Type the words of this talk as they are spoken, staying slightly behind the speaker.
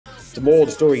the moral of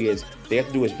the story is they have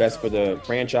to do what's best for the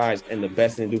franchise, and the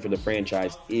best thing to do for the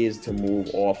franchise is to move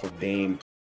off of Dame.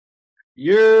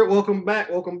 Welcome back.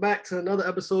 Welcome back to another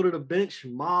episode of the Bench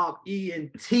Mob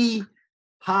E&T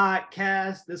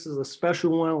podcast. This is a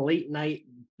special one, late night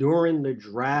during the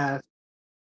draft.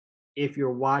 If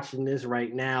you're watching this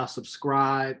right now,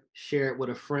 subscribe, share it with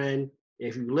a friend.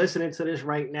 If you're listening to this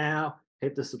right now,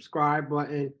 hit the subscribe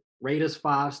button, rate us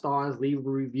 5 stars, leave a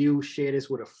review, share this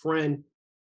with a friend.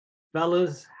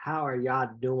 Fellas, how are y'all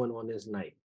doing on this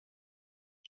night?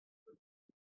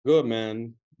 Good,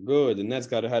 man. Good. The Nets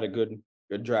had a good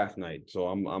draft night, so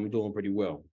I'm doing pretty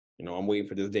well. You know, I'm waiting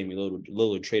for this Damian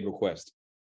Lillard trade request,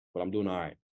 but I'm doing all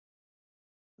right.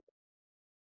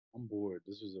 I'm bored.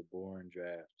 This was a boring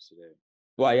draft today.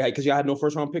 Why? Yeah, because y'all had no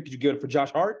first round pick. Did you give it for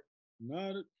Josh Hart?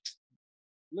 No,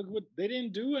 look what they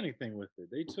didn't do anything with it.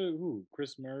 They took who?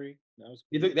 Chris Murray.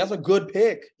 That's a good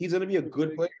pick. He's gonna be a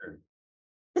good player.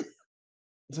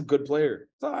 It's a good player.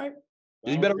 It's all right.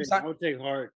 I would take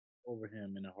Hart over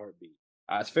him in a heartbeat.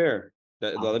 That's fair.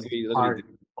 Hart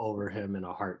over him in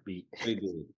a heartbeat.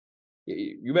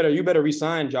 You better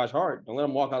resign Josh Hart. Don't let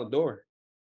him walk out the door.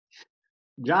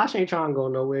 Josh ain't trying to go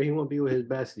nowhere. He want to be with his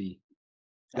bestie.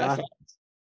 Josh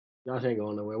ain't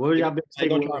going nowhere. What was y'all big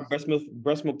takeaways?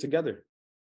 Breast milk together.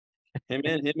 Him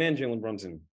and Jalen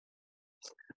Brunson.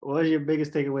 What was your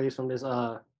biggest takeaways from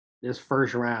this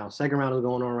first round? Second round is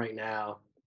going on right now.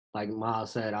 Like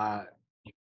Miles said,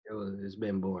 it's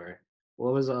been boring.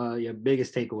 What was your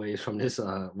biggest takeaways from this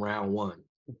round one?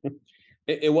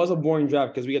 It was a boring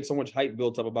draft because we had so much hype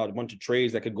built up about a bunch of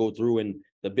trades that could go through, and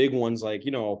the big ones like,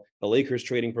 you know, the Lakers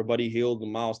trading for Buddy Hield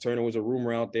and Miles Turner was a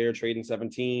rumor out there, trading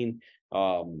 17.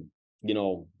 You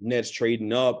know, Nets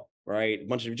trading up, right?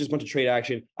 Bunch of trade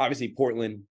action. Obviously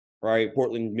Portland, right?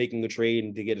 Portland making the trade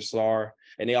and to get a star,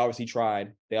 and they obviously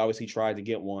tried. To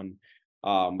get one.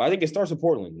 But I think it starts with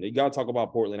Portland. You got to talk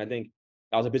about Portland. I think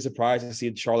I was a bit surprised to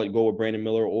see Charlotte go with Brandon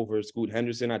Miller over Scoot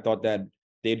Henderson. I thought that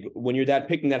when you're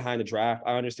picking that high in the draft,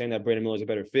 I understand that Brandon Miller is a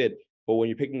better fit, but when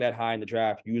you're picking that high in the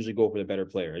draft, you usually go for the better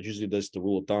player. It's usually just the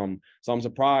rule of thumb. So I'm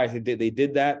surprised they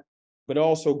did that, but it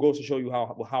also goes to show you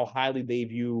how highly they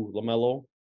view LaMelo,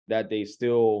 that they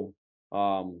still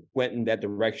went in that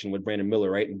direction with Brandon Miller,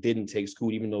 right, and didn't take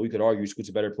Scoot, even though we could argue Scoot's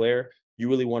a better player. You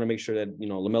really want to make sure that, you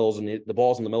know, the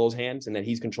ball's in LaMelo's hands and that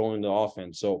he's controlling the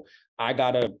offense. So I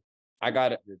gotta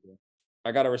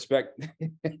respect.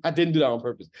 I didn't do that on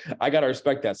purpose. I gotta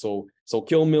respect that. So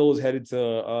Kill Mill is headed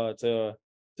to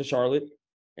Charlotte,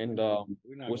 and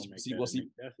we'll see. That's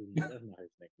not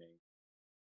his nickname.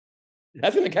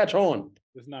 That's gonna catch on.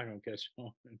 It's not gonna catch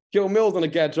on. Kill Mill's gonna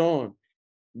catch on,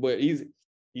 but he's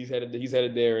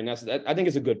headed there, and I think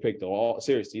it's a good pick though.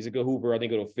 Seriously, he's a good hooper. I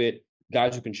think it'll fit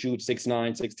guys who can shoot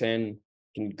 6'9", 6'10",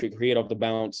 can create off the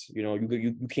bounce. You know,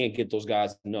 you can't get those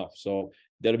guys enough. So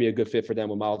that'll be a good fit for them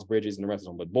with Miles Bridges and the rest of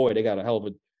them. But boy, they got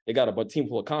a team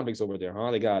full of convicts over there,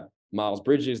 huh? They got Miles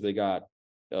Bridges, they got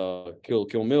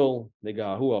Kill Mill, they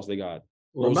got who else? They got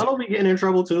LaMelo be getting in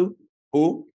trouble too.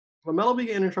 Who? LaMelo be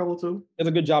getting in trouble too. Does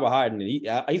a good job of hiding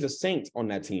it. He's a saint on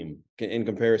that team in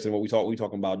comparison to what we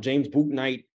talking about. James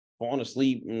Bouknight falling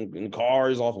asleep in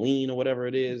cars off lean or whatever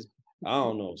it is. I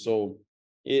don't know. So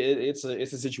it's a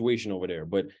situation over there,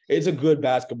 but it's a good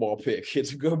basketball pick. What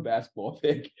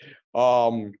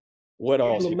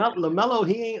else? LaMelo,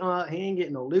 he ain't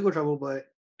getting no legal trouble, but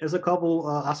there's a couple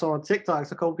I saw on TikTok.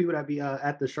 It's a couple people that be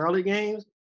at the Charlotte games.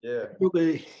 Yeah.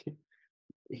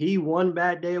 He one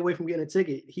bad day away from getting a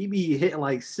ticket. He be hitting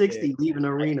like 60 leaving the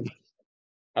arena.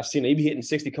 I've seen he be hitting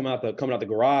 60 coming out the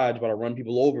garage, about to run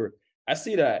people over. I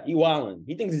see that. He wilding.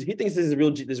 He thinks this is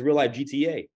real life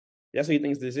GTA. That's what he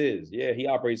thinks this is. Yeah, he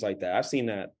operates like that. I've seen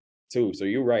that too. So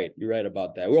you're right. You're right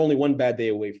about that. We're only one bad day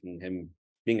away from him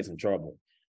being in some trouble.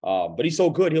 But he's so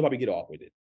good, he'll probably get off with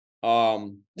it.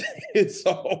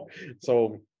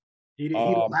 So he the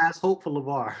last hope for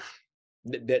LeVar.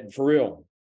 That for real.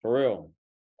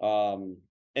 And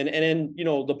then, you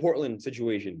know, the Portland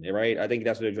situation, right? I think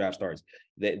that's where the draft starts.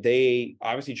 They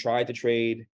obviously tried to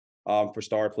trade for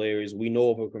star players. We know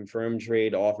of a confirmed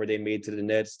trade offer they made to the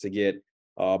Nets to get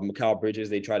Mikal Bridges.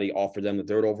 They tried to offer them the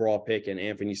 3rd overall pick and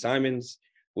Anthony Simons,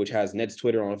 which has Nets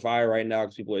Twitter on fire right now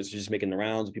because it's just making the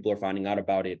rounds. People are finding out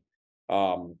about it.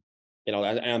 You know,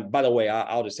 and by the way,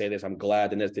 I'll just say this. I'm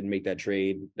glad the Nets didn't make that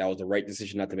trade. That was the right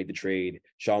decision not to make the trade.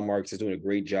 Sean Marks is doing a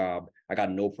great job. I got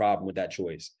no problem with that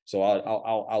choice. So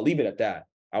I'll leave it at that.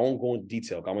 I won't go into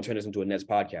detail. I'm going to turn this into a Nets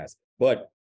podcast. But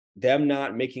them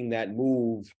not making that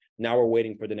move, now we're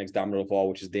waiting for the next domino to fall,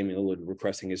 which is Damian Lillard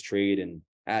requesting his trade and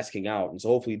asking out. And so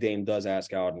hopefully Dame does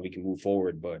ask out and we can move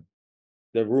forward. But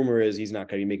the rumor is he's not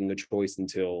going to be making a choice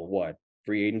until what?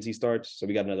 free agency starts. So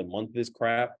we got another month of this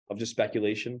crap of just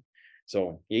speculation.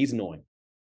 So yeah, he's annoying.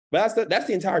 But that's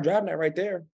the entire draft night right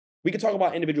there. We could talk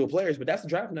about individual players, but that's the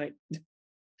draft night.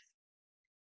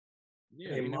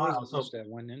 Yeah, Hey, there wasn't Miles, so much that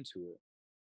went into it.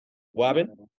 What happened?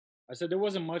 I said there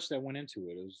wasn't much that went into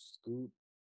it. It was Scoot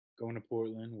going to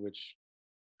Portland, which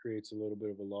creates a little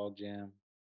bit of a log jam.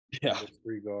 Yeah. With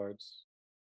 3 guards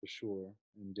for sure,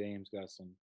 and Dame's got some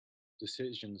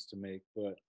decisions to make.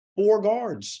 But 4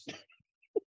 guards.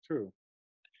 true.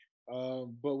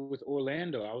 But with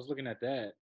Orlando, I was looking at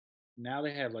that. Now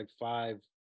they have like 5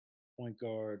 point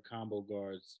guard combo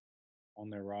guards on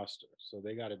their roster, so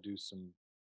they got to do some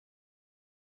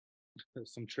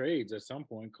trades at some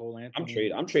point. Cole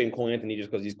Anthony. I'm trading Cole Anthony just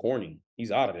because he's corny.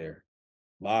 He's out of there.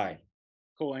 Bye.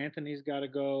 Cole Anthony's got to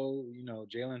go.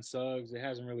 Jalen Suggs. It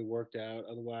hasn't really worked out.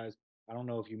 Otherwise, I don't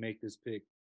know if you make this pick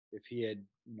if he had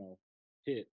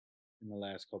hit in the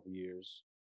last couple years.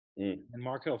 Mm. And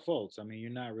Markel Fultz. I mean,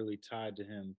 you're not really tied to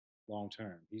him long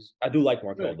term. I do like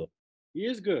Markel good. though. He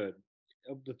is good.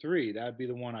 Of the 3, that'd be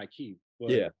the one I keep. But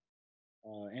yeah.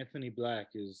 Anthony Black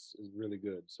is really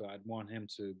good. So I'd want him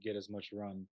to get as much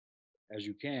run as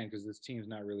you can because this team's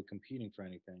not really competing for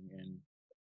anything. And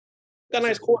got a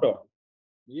nice core though.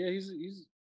 Yeah, he's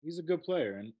a good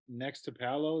player. And next to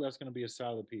Paolo, that's going to be a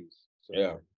solid piece.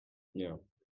 So. Yeah.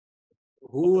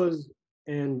 who was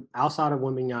outside of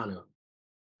Wembanyama?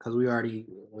 Because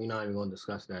we're not even going to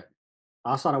discuss that.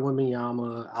 Outside of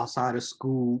Wembanyama, outside of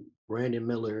Scoot, Brandon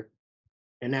Miller,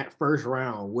 in that first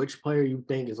round, which player you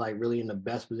think is like really in the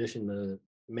best position to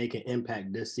make an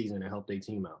impact this season to help their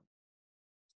team out?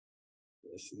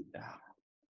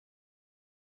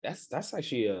 That's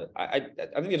actually I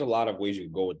think there's a lot of ways you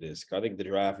could go with this. I think the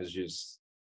draft is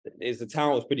the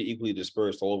talent was pretty equally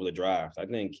dispersed all over the draft. I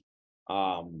think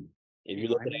if you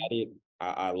look at it,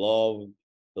 I love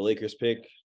the Lakers pick,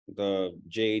 the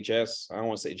JHS. I don't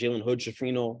want to say Jalen Hood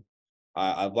Schifino.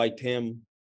 I've liked him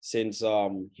since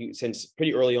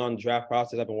pretty early on in the draft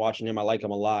process. I've been watching him. I like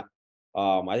him a lot.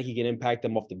 I think he can impact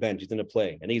them off the bench. He's in the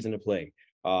play. I think he's in the play.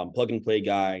 Plug and play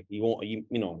guy. He won't,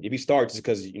 if he starts, it's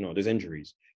because there's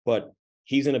injuries. But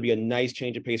he's going to be a nice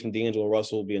change of pace from D'Angelo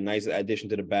Russell. Be a nice addition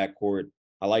to the backcourt.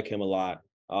 I like him a lot.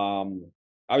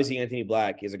 Obviously, Anthony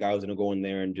Black is a guy who's going to go in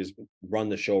there and just run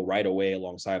the show right away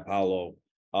alongside Paolo.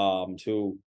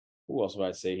 To who else would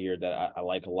I say here that I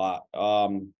like a lot?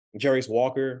 Jarius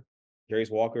Walker.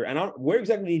 And where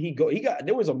exactly did he go?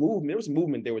 There was a movement. There was a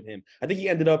movement there with him. I think he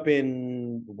ended up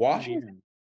in Washington.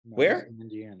 No, where?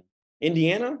 Indiana.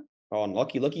 Indiana? Oh,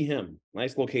 lucky him.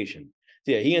 Nice location.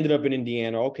 So yeah, he ended up in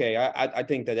Indiana. Okay, I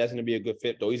think that's going to be a good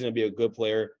fit, though. He's going to be a good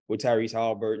player with Tyrese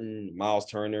Halliburton, Miles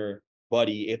Turner,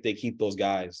 Buddy, if they keep those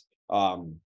guys.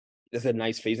 That's a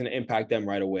nice phase, and impact them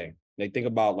right away. Like, think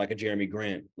about like a Jeremy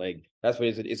Grant. Like, that's what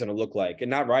it's going to look like.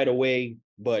 And not right away,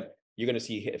 but you're going to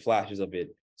see flashes of it.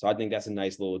 So I think that's a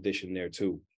nice little addition there,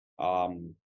 too. But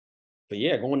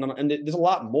yeah, going on, and there's a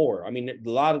lot more. I mean, a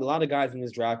lot of guys in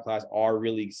this draft class are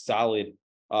really solid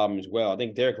as well. I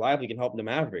think Derek Lively can help the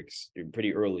Mavericks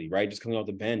pretty early, right? Just coming off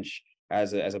the bench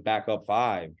as a backup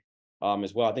 5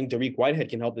 as well. I think Dariq Whitehead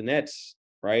can help the Nets,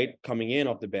 right? Coming in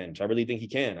off the bench. I really think he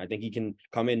can. I think he can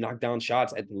come in, knock down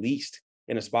shots at least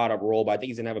in a spot up role, but I think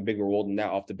he's going to have a bigger role than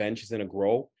that off the bench. He's going to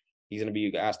grow. He's going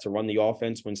to be asked to run the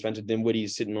offense when Spencer Dinwiddie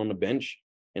is sitting on the bench.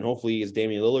 And hopefully it's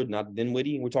Damian Lillard, not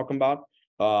Dinwiddie we're talking about.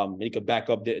 He could back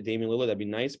up Damian Lillard. That'd be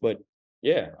nice. But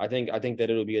yeah, I think that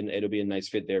it'll be a nice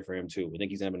fit there for him too. I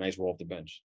think he's gonna have a nice role off the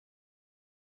bench.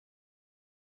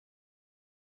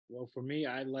 Well, for me,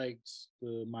 I liked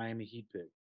the Miami Heat pick.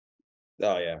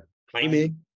 Oh yeah,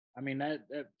 Miami. I mean that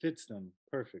fits them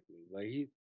perfectly. Like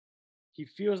he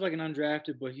feels like an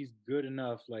undrafted, but he's good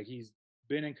enough. Like he's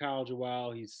been in college a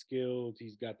while. He's skilled.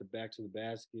 He's got the back to the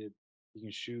basket. He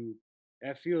can shoot.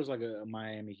 That feels like a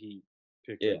Miami Heat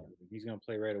pick. Yeah. Right. He's going to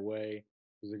play right away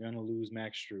because they're going to lose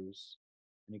Max Strus.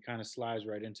 And he kind of slides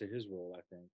right into his role, I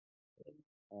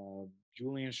think.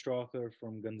 Julian Strawther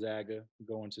from Gonzaga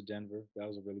going to Denver. That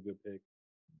was a really good pick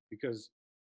because,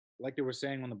 like they were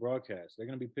saying on the broadcast, they're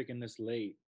going to be picking this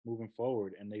late moving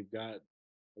forward, and they've got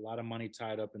a lot of money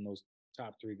tied up in those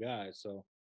top 3 guys. So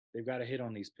they've got to hit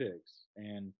on these picks.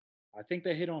 And I think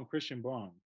they hit on Christian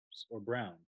Braun or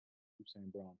Brown. I keep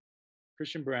saying Braun.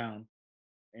 Christian Brown.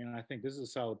 And I think this is a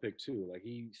solid pick too. Like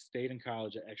he stayed in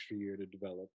college an extra year to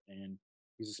develop, and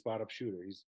he's a spot up shooter.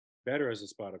 He's better as a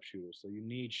spot up shooter. So you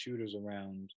need shooters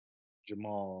around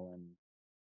Jamal and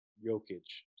Jokic.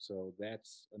 So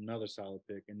that's another solid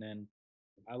pick. And then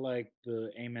I like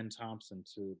the Amen Thompson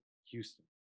to Houston,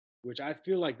 which I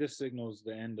feel like this signals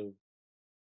the end of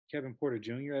Kevin Porter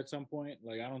Jr. at some point.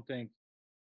 Like I don't think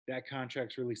that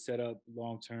contract's really set up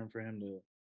long term for him to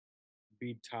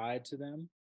be tied to them.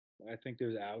 I think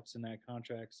there's outs in that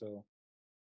contract. So,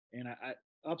 and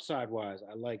upside wise,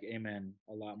 I like Amen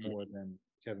a lot more than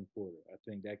Kevin Porter. I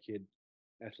think that kid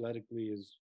athletically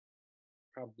is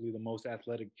probably the most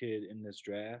athletic kid in this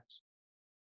draft.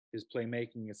 His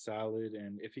playmaking is solid,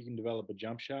 and if he can develop a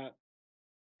jump shot,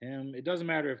 it doesn't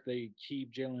matter if they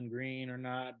keep Jalen Green or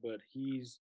not, but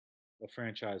he's a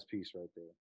franchise piece right there.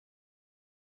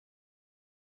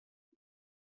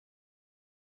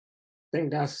 I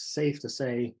think that's safe to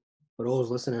say for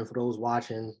those listening, for those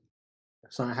watching.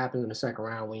 If something happens in the second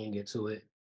round, we didn't get to it.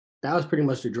 That was pretty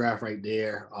much the draft right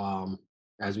there.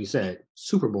 As we said,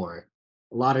 super boring.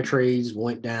 A lot of trades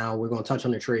went down. We're going to touch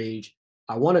on the trades.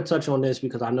 I want to touch on this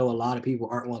because I know a lot of people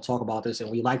aren't going to talk about this, and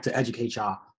we like to educate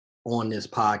y'all on this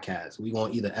podcast. We're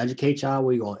going to either educate y'all,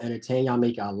 we're going to entertain y'all,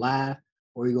 make y'all laugh,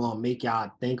 or we're going to make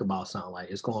y'all think about something. Like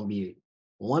it's going to be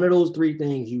one of those three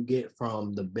things you get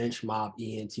from the Bench Mob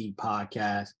ENT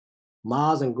podcast.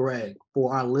 Maz and Greg,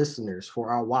 for our listeners, for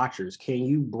our watchers, can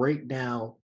you break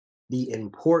down the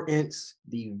importance,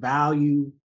 the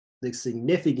value, the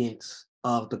significance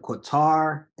of the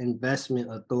Qatar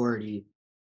Investment Authority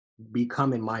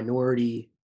becoming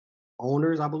minority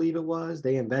owners? I believe it was.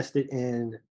 They invested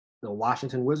in the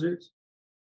Washington Wizards.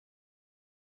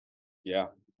 Yeah,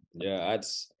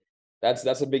 that's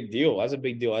a big deal. That's a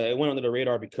big deal. It went under the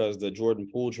radar because the Jordan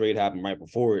Poole trade happened right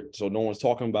before it, so no one's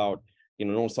talking about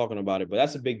it. But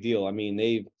that's a big deal. I mean,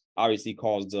 they've obviously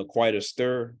caused quite a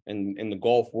stir in the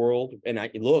golf world. And I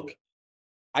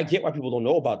get why people don't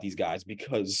know about these guys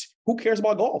because who cares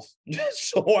about golf?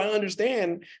 So I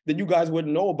understand that you guys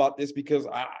wouldn't know about this because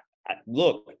I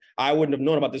wouldn't have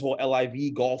known about this whole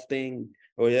LIV golf thing.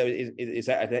 Or is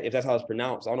that if that's how it's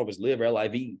pronounced? I don't know if it's live or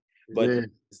LIV, but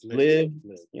live,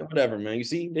 whatever, man. You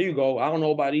see, there you go. I don't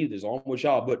know about either. So I'm with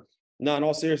y'all. But no, in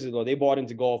all seriousness, though, they bought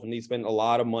into golf and they spent a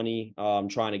lot of money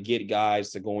trying to get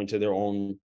guys to go into their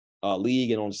own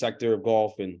league and own sector of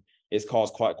golf. And it's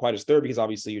caused quite a stir because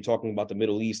obviously you're talking about the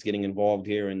Middle East getting involved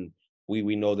here, and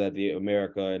we know that the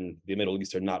America and the Middle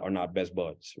East are not best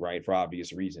buds, right, for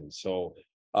obvious reasons. So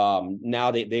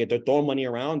now they're throwing money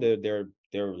around. They're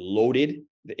loaded.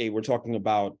 We're talking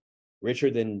about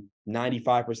richer than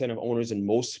 95% of owners in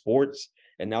most sports,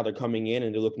 and now they're coming in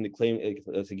and they're looking to claim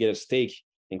to get a stake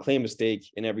and claim a stake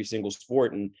in every single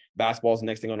sport. And basketball is the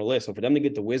next thing on the list. So for them to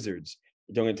get the Wizards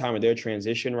during the time of their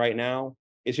transition right now,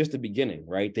 it's just the beginning,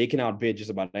 right? They can outbid just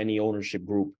about any ownership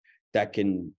group that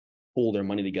can pull their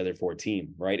money together for a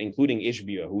team, right? Including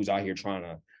Ishbia, who's out here trying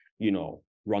to,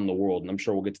 run the world. And I'm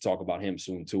sure we'll get to talk about him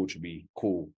soon too, which would be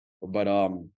cool. But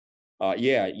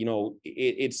yeah,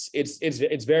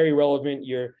 it's very relevant.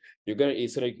 You're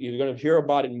gonna hear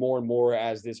about it more and more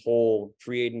as this whole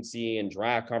free agency and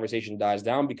draft conversation dies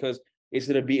down, because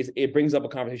it brings up a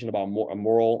conversation about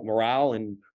morale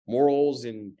and morals,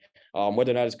 and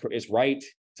whether or not it's right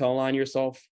to align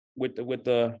yourself with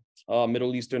the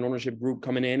Middle Eastern ownership group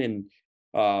coming in, and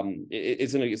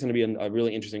it's gonna be a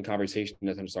really interesting conversation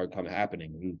that's gonna start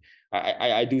happening. And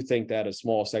I do think that a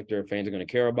small sector of fans are gonna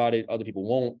care about it. Other people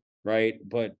won't, right?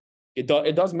 But it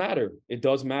does matter. It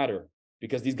does matter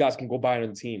because these guys can go buy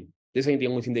another team. This ain't the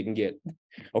only team they can get,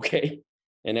 okay?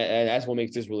 And that's what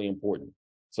makes this really important.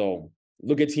 So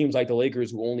look at teams like the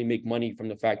Lakers, who only make money from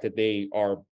the fact that they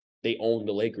own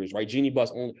the Lakers, right? Jeannie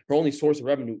Buss her only source of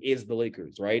revenue is the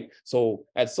Lakers, right? So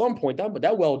at some point,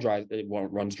 that well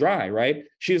runs dry, right?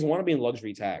 She doesn't want to be in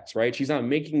luxury tax, right? She's not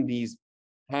making these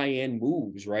high-end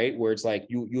moves, right? Where it's like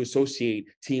you associate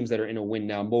teams that are in a win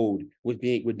now mode with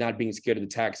not being scared of the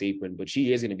tax apron, but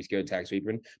she is going to be scared of the tax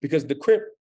apron because the crib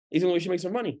is the only way she makes her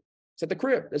money. It's at the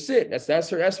crib. That's it. That's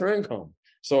her income.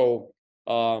 So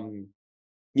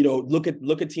look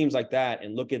at teams like that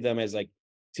and look at them as like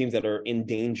teams that are in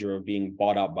danger of being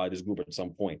bought out by this group at some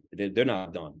point. They're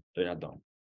not done. They're not done.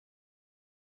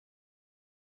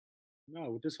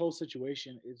 No, with this whole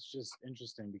situation, it's just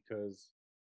interesting because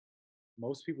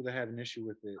most people that have an issue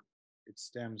with it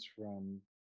stems from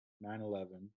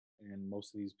 9/11, and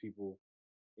most of these people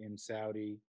in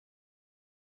Saudi,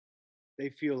 they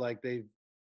feel like they've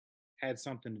had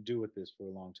something to do with this for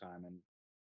a long time. And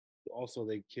also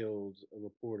they killed a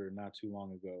reporter not too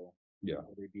long ago. Yeah.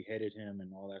 They beheaded him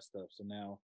and all that stuff. So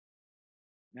now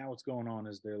what's going on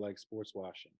is they're like sports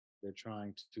washing. They're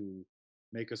trying to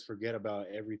make us forget about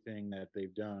everything that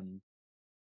they've done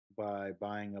by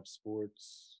buying up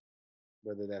sports,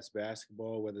 whether that's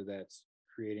basketball, whether that's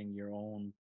creating your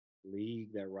own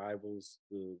league that rivals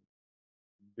the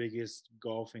biggest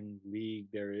golfing league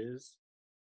there is,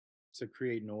 to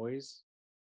create noise.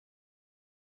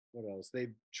 what else? They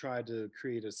tried to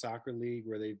create a soccer league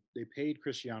where they paid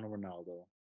Cristiano Ronaldo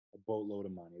a boatload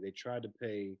of money. They tried to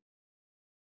pay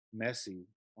Messi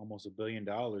almost $1 billion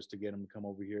to get him to come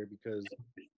over here because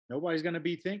nobody's going to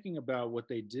be thinking about what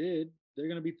they did. They're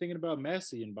going to be thinking about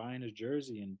Messi and buying his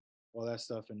jersey and all that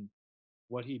stuff and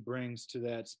what he brings to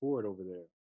that sport over there.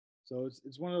 So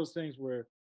it's one of those things where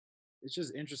it's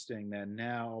just interesting that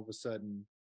now all of a sudden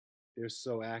they're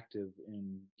so active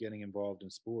in getting involved in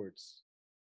sports,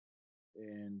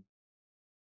 and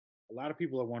a lot of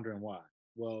people are wondering why.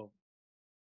 Well,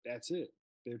 that's it.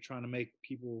 They're trying to make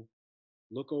people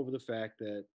look over the fact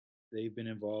that they've been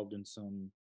involved in some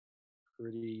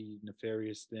pretty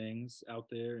nefarious things out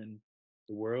there in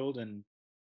the world. And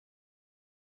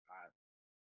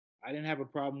I didn't have a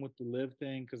problem with the live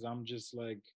thing because I'm just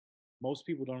like, most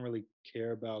people don't really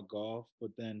care about golf.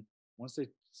 But then once they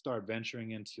start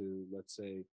venturing into, let's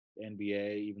say, the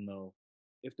NBA, even though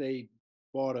if they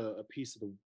bought a piece of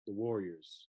the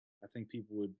Warriors, I think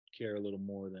people would care a little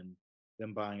more than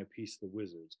them buying a piece of the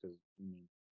Wizards. Because, I mean,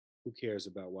 who cares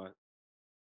about what?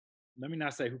 Let me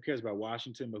not say who cares about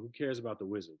Washington, but who cares about the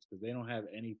Wizards? Because they don't have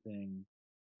anything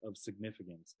of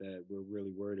significance that we're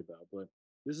really worried about. But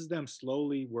this is them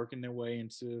slowly working their way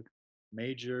into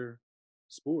major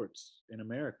sports in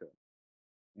America.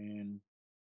 And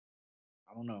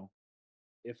I don't know.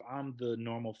 If I'm the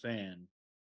normal fan,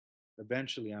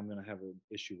 eventually I'm going to have an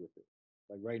issue with it.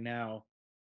 Like right now,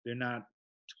 they're not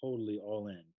totally all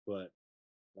in, but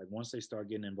like once they start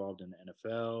getting involved in the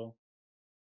NFL,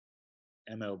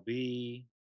 MLB,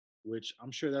 which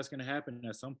I'm sure that's going to happen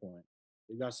at some point.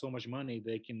 They've got so much money,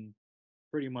 they can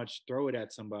pretty much throw it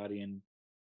at somebody, and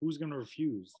who's going to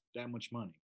refuse that much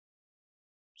money?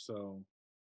 So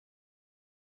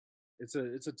it's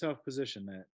a tough position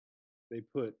that they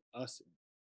put us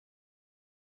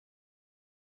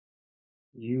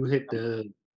You hit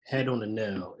the head on the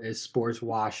nail. It's sports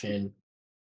washing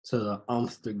to the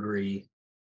nth degree.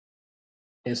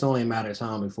 It's only a matter of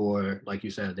time before, like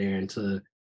you said, they're into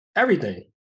everything.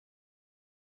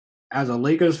 As a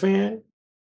Lakers fan,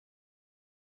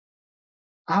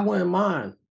 I wouldn't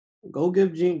mind. Go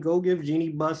give Jeannie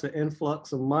Buss an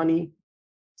influx of money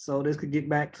so this could get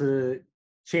back to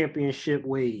championship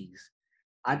ways.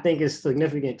 I think it's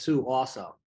significant too.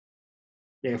 Also,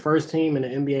 their first team in the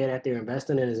NBA that they're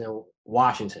investing in is in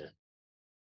Washington.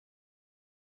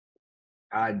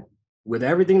 I, with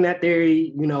everything that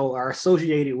they are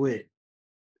associated with,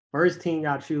 first team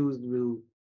y'all choose to do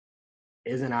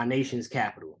is in our nation's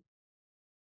capital.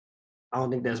 I don't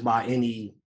think that's by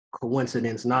any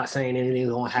coincidence. Not saying anything's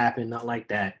gonna happen, not like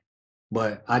that.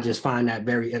 But I just find that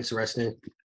very interesting.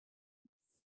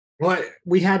 But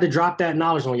we had to drop that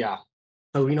knowledge on y'all.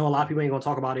 So we know a lot of people ain't gonna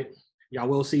talk about it. Y'all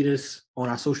will see this on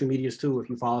our social medias too if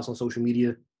you follow us on social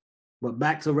media. But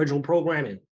back to original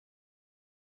programming.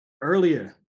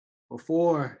 Earlier,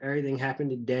 before everything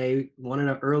happened today, one of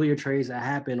the earlier trades that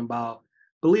happened about,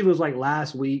 I believe it was like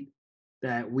last week,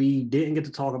 that we didn't get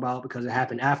to talk about because it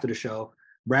happened after the show.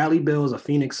 Bradley Beal is a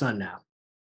Phoenix Sun now.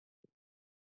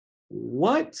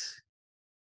 What's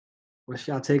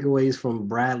y'all takeaways from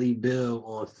Bradley Beal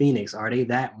on Phoenix? Are they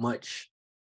that much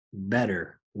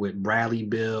better with Bradley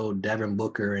Beal, Devin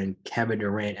Booker, and Kevin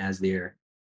Durant as their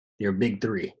big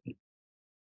three?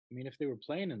 I mean, if they were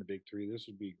playing in the big three, this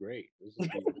would be great. This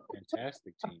would be a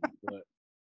fantastic team. But like,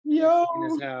 seeing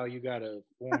as how you got to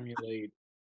formulate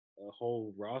a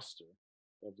whole roster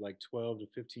of like 12 to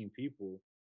 15 people,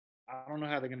 I don't know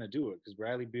how they're going to do it because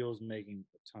Bradley Beal's making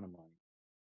a ton of money.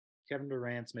 Kevin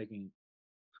Durant's making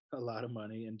a lot of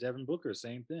money, and Devin Booker,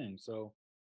 same thing. So,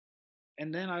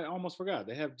 and then I almost forgot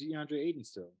they have DeAndre Ayton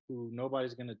still, who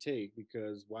nobody's going to take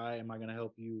because why am I going to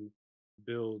help you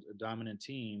build a dominant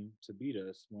team to beat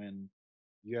us when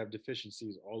you have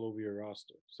deficiencies all over your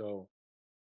roster? So,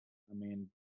 I mean,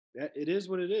 it is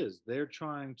what it is. They're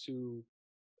trying to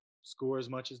score as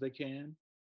much as they can,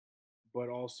 but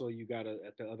also you got to,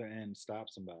 at the other end, stop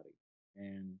somebody.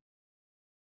 And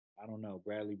I don't know,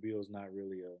 Bradley Beal's not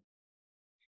really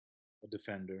a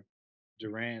defender.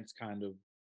 Durant's kind of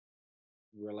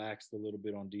relaxed a little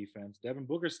bit on defense. Devin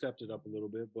Booker stepped it up a little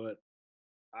bit, but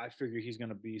I figure he's going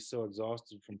to be so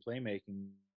exhausted from playmaking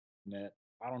that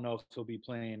I don't know if he'll be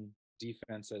playing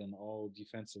defense at an all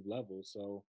defensive level.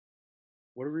 So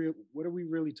what are we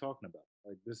really talking about?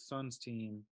 Like this Suns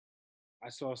team, I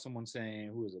saw someone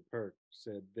saying, who was a perk,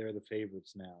 said they're the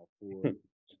favorites now for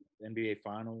the NBA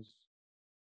Finals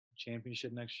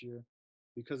championship next year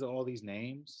because of all these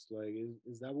names. Like,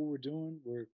 is that what we're doing?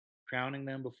 We're crowning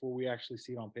them before we actually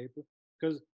see it on paper?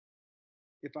 Because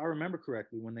if I remember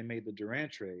correctly, when they made the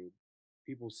Durant trade,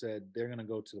 people said they're going to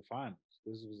go to the finals.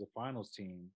 This was a finals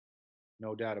team.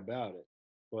 no doubt about it.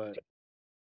 But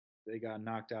they got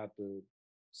knocked out the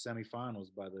semifinals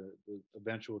by the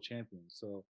eventual champions.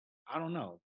 So I don't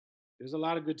know. There's a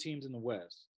lot of good teams in the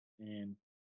West, and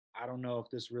I don't know if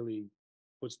this really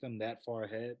puts them that far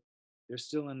ahead. They're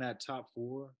still in that top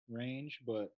 4 range,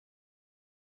 but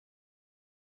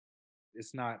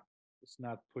it's not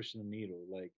pushing the needle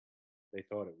like they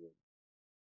thought it would.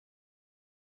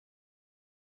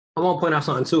 I want to point out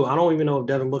something too. I don't even know if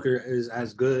Devin Booker is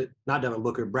as good. Not Devin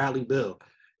Booker. Bradley Beal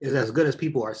is as good as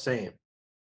people are saying.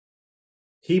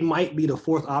 He might be the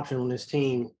 4th option on this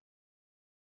team.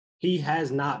 He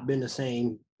has not been the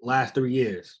same last 3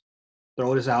 years.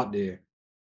 Throw this out there.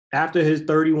 After his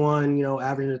 31,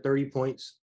 averaging 30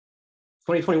 points,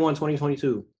 2021,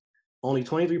 2022, only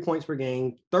 23 points per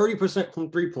game, 30% from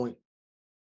 3-point.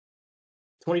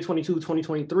 2022,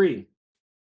 2023,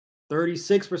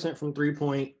 36% from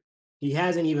 3-point. He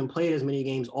hasn't even played as many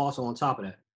games also on top of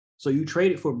that. So you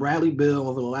traded for Bradley Beal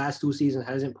over the last 2 seasons,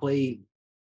 hasn't played,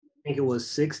 I think it was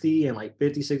 60 and like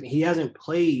 56. He hasn't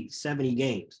played 70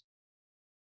 games.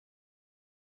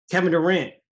 Kevin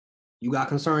Durant, you got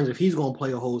concerns if he's going to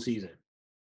play a whole season.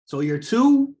 So your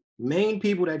 2 main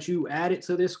people that you added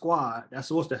to this squad that's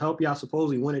supposed to help y'all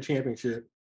supposedly win a championship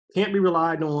can't be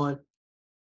relied on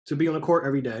to be on the court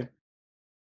every day.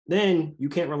 Then you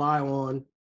can't rely on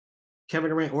Kevin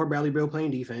Durant or Bradley Beal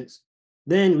playing defense.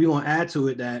 Then we want to add to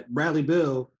it that Bradley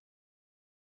Beal,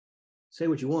 say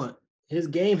what you want, his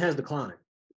game has declined.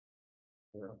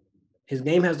 His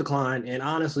game has declined, and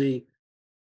honestly,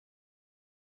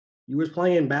 you was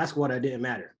playing basketball that didn't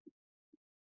matter.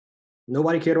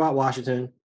 Nobody cared about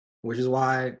Washington, which is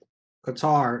why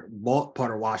Qatar bought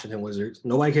part of Washington Wizards.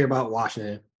 Nobody cared about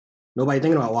Washington. Nobody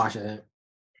thinking about Washington.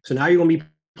 So now you're going to be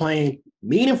playing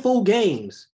meaningful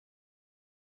games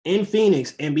in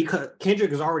Phoenix, and because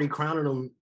Kendrick is already crowning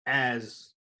them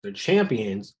as the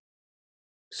champions,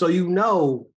 so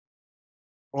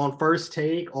on First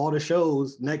Take, all the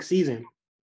shows next season,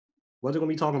 what's it going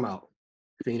to be talking about?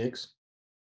 Phoenix.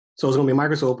 So it's going to be a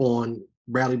microscope on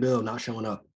Bradley Beal not showing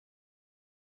up.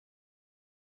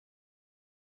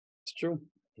 It's true.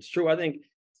 It's true. I think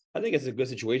it's a good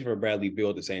situation for Bradley Beal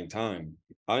at the same time.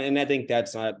 And I think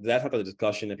that's not the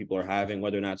discussion that people are having,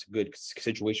 whether or not it's a good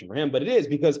situation for him. But it is,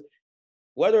 because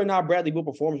whether or not Bradley Beal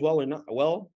performs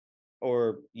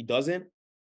or he doesn't,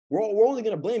 we're only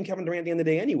going to blame Kevin Durant at the end of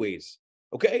the day anyways.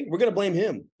 Okay? We're going to blame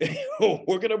him.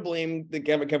 We're going to blame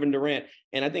Kevin Durant.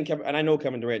 And I know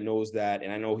Kevin Durant knows that.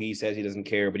 And I know he says he doesn't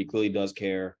care, but he clearly does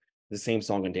care. The same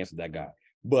song and dance with that guy.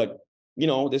 But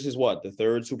this is what, the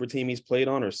 3rd super team he's played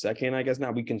on, or 2nd, I guess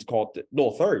now we can call it.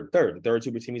 The 3rd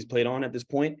super team he's played on at this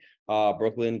point.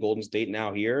 Brooklyn, Golden State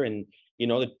now here. And,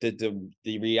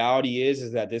 the reality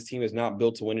is that this team is not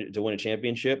built to win a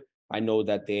championship. I know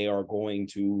that they are going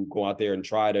to go out there and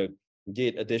try to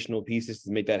get additional pieces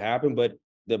to make that happen. But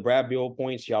the Brad Beal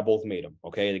points, y'all both made them.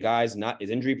 Okay. The guy's is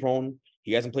injury prone.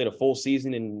 He hasn't played a full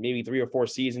season in maybe 3 or 4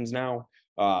 seasons now.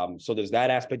 So there's that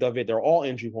aspect of it. They're all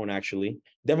injury prone, actually.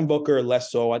 Devin Booker,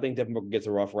 less so. I think Devin Booker gets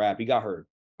a rough rap. He got hurt.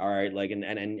 All right.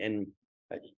 And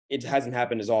it hasn't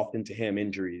happened as often to him,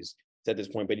 injuries at this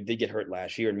point, but he did get hurt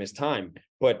last year and missed time.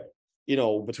 But,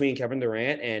 between Kevin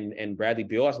Durant and Bradley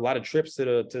Beal, that's a lot of trips to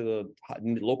the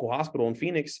local hospital in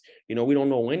Phoenix. We don't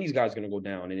know when these guys are going to go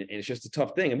down. And it's just a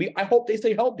tough thing. And I hope they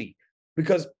stay healthy,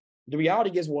 because the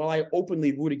reality is, while I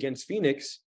openly root against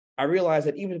Phoenix, I realize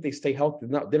that even if they stay healthy,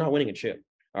 they're not winning a chip.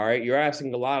 All right. You're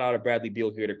asking a lot out of Bradley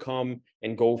Beal here to come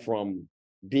and go from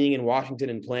being in Washington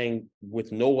and playing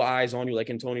with no eyes on you, like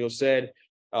Antonio said,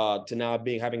 to now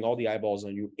having all the eyeballs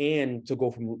on you, and to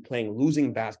go from playing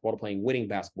losing basketball to playing winning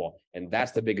basketball. And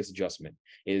that's the biggest adjustment,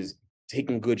 is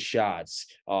taking good shots,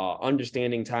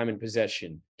 understanding time and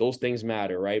possession. Those things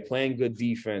matter, right? Playing good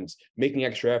defense, making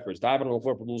extra efforts, diving on the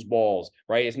floor for loose balls,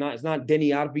 right? It's not Denny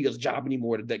Advia's job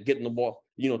anymore to get in the ball,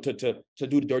 to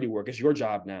do the dirty work. It's your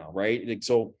job now, right?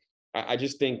 So I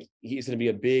just think he's going to be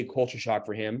a big culture shock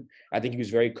for him. I think he was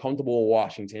very comfortable in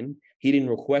Washington. He didn't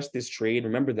request this trade.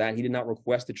 Remember that. He did not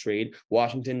request the trade.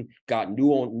 Washington got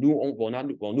new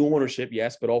ownership,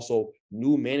 yes, but also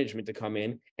new management to come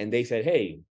in. And they said,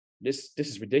 hey, this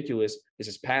is ridiculous. This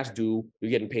is past due.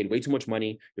 You're getting paid way too much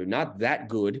money. You're not that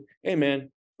good. Hey,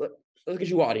 man, let's get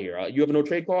you out of here. You have a no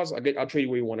trade clause? I'll trade you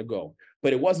where you want to go.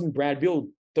 But it wasn't Brad Beal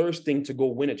thirsting to go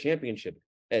win a championship.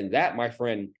 And that, my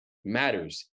friend,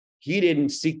 matters. He didn't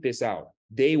seek this out.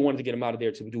 They wanted to get him out of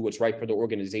there to do what's right for the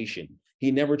organization. He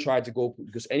never tried to go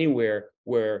anywhere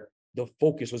where the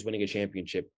focus was winning a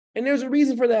championship. And there's a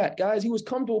reason for that, guys. He was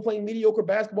comfortable playing mediocre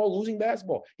basketball, losing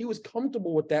basketball. He was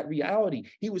comfortable with that reality.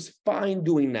 He was fine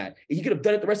doing that. He could have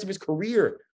done it the rest of his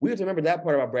career. We have to remember that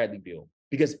part about Bradley Beal.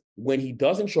 Because when he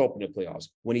doesn't show up in the playoffs,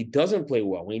 when he doesn't play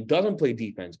well, when he doesn't play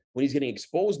defense, when he's getting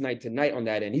exposed night to night on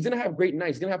that end, he's going to have great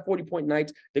nights. He's going to have 40-point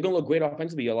nights. They're going to look great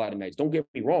offensively a lot of nights. Don't get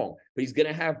me wrong. But he's going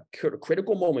to have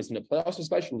critical moments in the playoffs,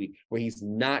 especially where he's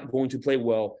not going to play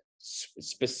well,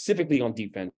 specifically on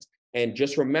defense. And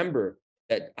just remember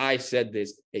that I said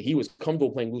this, that he was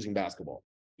comfortable playing losing basketball.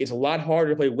 It's a lot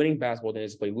harder to play winning basketball than it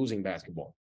is to play losing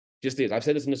basketball. Just is. I've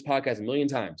said this in this podcast a million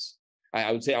times.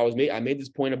 I would say I made this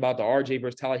point about the RJ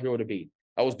versus Tyler Hero debate.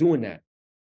 I was doing that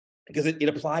because it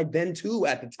applied then too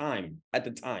at the time.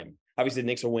 Obviously, the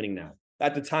Knicks are winning now.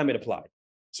 At the time, it applied.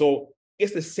 So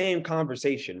it's the same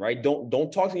conversation, right?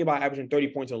 Don't talk to me about averaging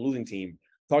 30 points on a losing team.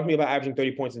 Talk to me about averaging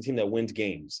 30 points on a team that wins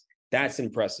games. That's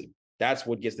impressive. That's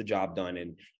what gets the job done,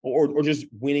 and or just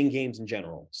winning games in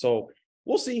general. So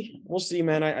we'll see. We'll see,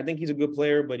 man. I think he's a good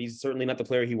player, but he's certainly not the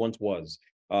player he once was.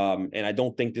 And I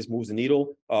don't think this moves the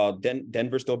needle.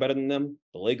 Denver's still better than them.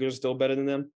 The Lakers are still better than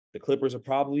them. The Clippers are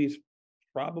probably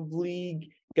going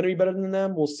to be better than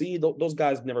them. We'll see. Those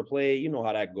guys never play. You know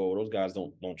how that goes. Those guys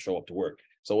don't show up to work.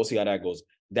 So we'll see how that goes.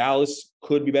 Dallas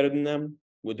could be better than them.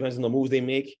 It depends on the moves they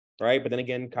make, right? But then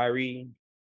again, Kyrie.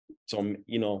 So,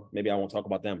 maybe I won't talk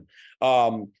about them.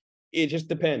 It just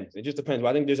depends. But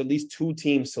I think there's at least two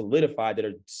teams solidified that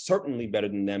are certainly better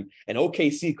than them. And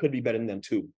OKC could be better than them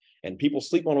too. And people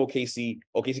sleep on OKC.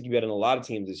 OKC could be better than a lot of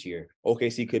teams this year.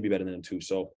 OKC could be better than them too.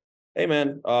 So, hey,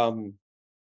 man,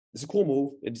 it's a cool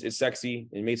move. It's sexy.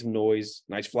 It made some noise.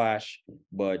 Nice flash.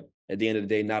 But at the end of the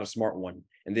day, not a smart one.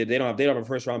 And they don't have a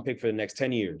first-round pick for the next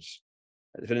 10 years.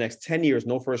 For the next 10 years,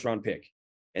 no first-round pick.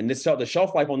 And the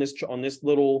shelf life on this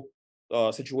little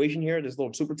situation here, this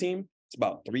little super team, it's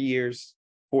about 3 years,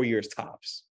 4 years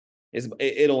tops.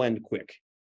 It'll end quick.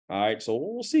 All right, so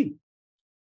we'll see.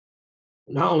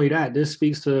 Not only that, this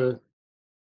speaks to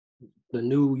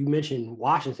you mentioned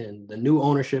Washington, the new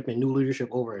ownership and new leadership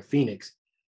over at Phoenix.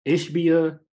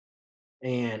 Ishbia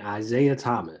and Isaiah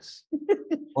Thomas.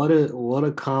 What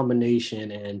a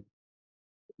combination. And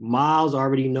Miles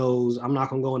already knows. I'm not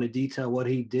going to go into detail what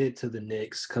he did to the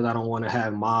Knicks because I don't want to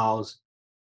have Miles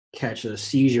catch a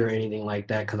seizure or anything like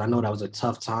that, because I know that was a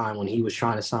tough time when he was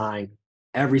trying to sign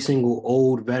every single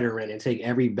old veteran and take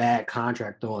every bad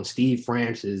contract on Steve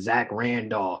Francis, Zach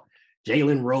Randolph,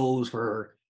 Jalen Rose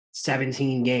for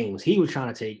 17 games. He was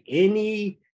trying to take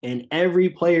any and every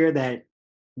player that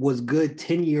was good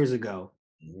 10 years ago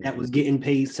that was getting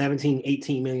paid $17,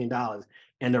 $18 million.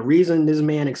 And the reason this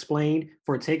man explained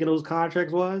for taking those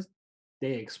contracts was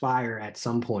they expire at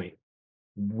some point.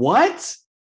 What?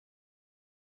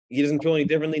 He doesn't feel any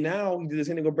differently now. He did the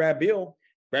same thing with Brad Beal.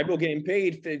 Brad Beal getting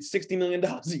paid $60 million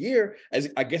a year, as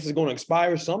I guess is going to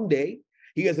expire someday.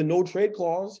 He has a no trade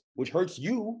clause, which hurts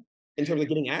you in terms of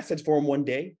getting assets for him one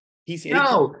day. He's in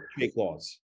a trade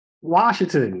clause.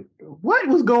 Washington. What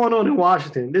was going on in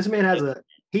Washington? This man has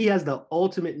the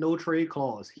ultimate no trade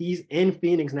clause. He's in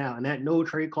Phoenix now, and that no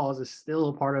trade clause is still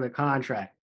a part of the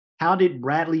contract. How did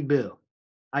Bradley Beal?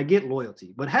 I get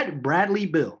loyalty, but how did Bradley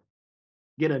Beal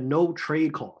get a no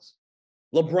trade clause?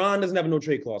 LeBron doesn't have a no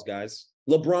trade clause, guys.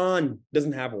 LeBron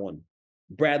doesn't have one.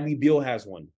 Bradley Beal has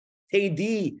one.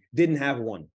 KD didn't have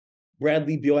one.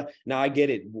 Bradley Beal. Now I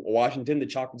get it. Washington, the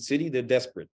Chocolate City, they're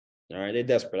desperate. All right, they're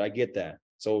desperate. I get that.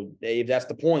 So if that's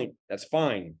the point, that's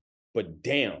fine. But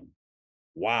damn,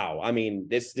 wow. I mean,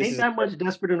 this ain't that much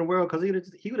desperate in the world, because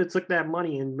he would have took that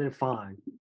money and been fine.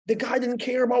 The guy didn't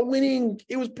care about winning.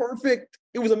 It was perfect.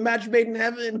 It was a match made in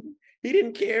heaven. He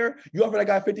didn't care. You offer that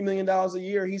guy $50 million a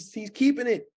year. He's keeping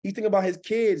it. He's thinking about his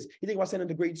kids. He's thinking about sending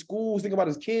them to great schools. Thinking about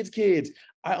his kids.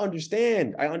 I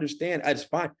understand. It's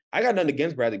fine. I got nothing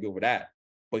against Bradley Beal for that.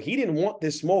 But he didn't want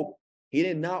this smoke. He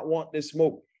did not want this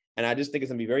smoke. And I just think it's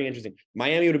going to be very interesting.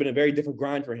 Miami would have been a very different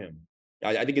grind for him.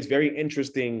 I think it's very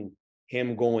interesting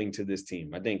him going to this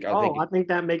team. I think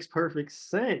that makes perfect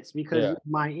sense, because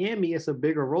Miami is a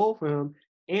bigger role for him.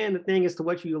 And the thing is, to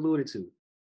what you alluded to,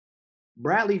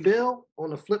 Bradley Beal, on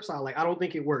the flip side, I don't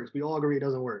think it works. We all agree it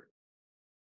doesn't work.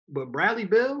 But Bradley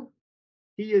Beal,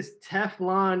 he is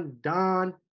Teflon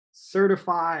Don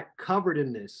certified, covered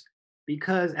in this.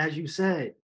 Because, as you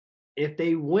said, if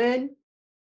they win,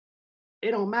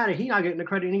 it don't matter. He's not getting the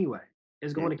credit anyway.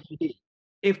 It's going to KD.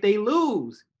 If they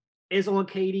lose, it's on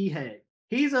KD head.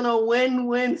 He's in a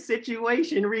win-win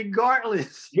situation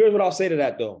regardless. Here's what I'll say to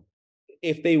that, though.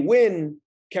 If they win,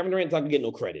 Kevin Durant's not going to get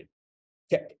no credit.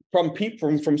 From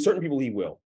certain people, he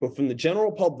will. But from the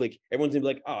general public, everyone's going to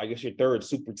be like, oh, I guess you're third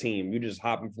super team. You're just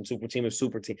hopping from super team to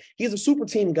super team. He's a super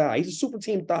team guy. He's a super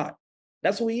team thought.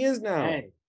 That's who he is now.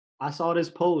 Hey, I saw this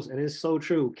post, and it's so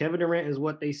true. Kevin Durant is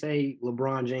what they say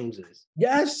LeBron James is.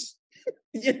 Yes.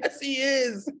 Yes, he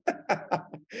is.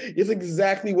 It's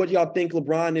exactly what y'all think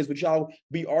LeBron is, what y'all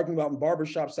be arguing about in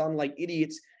barbershops, sounding like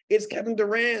idiots. It's Kevin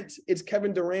Durant. It's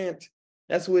Kevin Durant.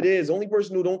 That's who it is. Only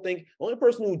person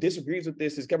who disagrees with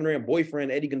this is Kevin Durant's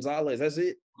boyfriend, Eddie Gonzalez. That's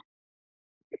it.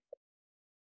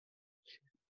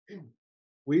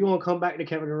 We're gonna come back to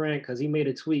Kevin Durant because he made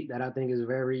a tweet that I think is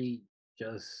very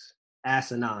just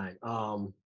asinine.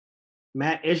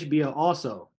 Matt Ishbia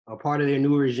also a part of their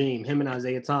new regime, him and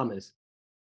Isaiah Thomas.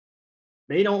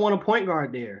 They don't want a point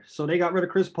guard there, so they got rid of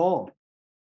Chris Paul.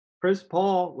 Chris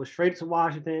Paul was traded to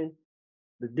Washington.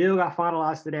 The deal got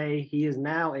finalized today. He is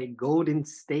now a Golden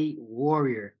State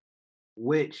Warrior,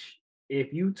 which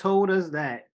if you told us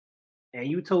that, and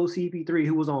you told CP3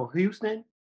 who was on Houston,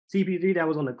 CP3 that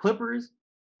was on the Clippers,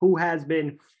 who has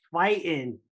been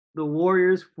fighting the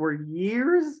Warriors for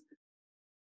years,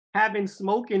 have been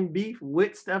smoking beef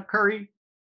with Steph Curry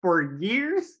for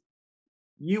years,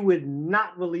 you would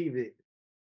not believe it.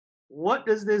 What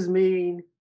does this mean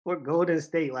for Golden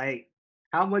State? Like,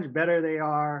 how much better they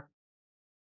are?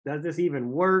 Does this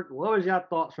even work? What was y'all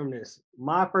thoughts from this?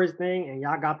 My first thing, and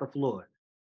y'all got the floor.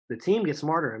 The team gets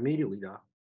smarter immediately, y'all.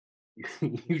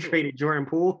 You traded Jordan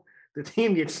Poole, the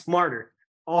team gets smarter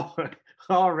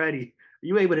already.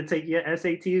 You able to take your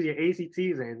SATs, your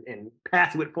ACTs, and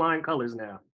pass with flying colors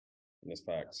now. That's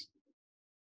facts.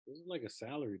 This is like a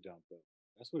salary dump, though.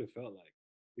 That's what it felt like.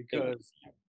 Because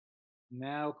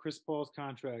now Chris Paul's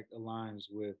contract aligns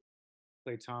with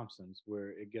Klay Thompson's, where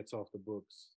it gets off the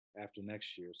books after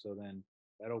next year. So then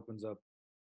that opens up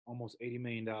almost $80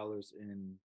 million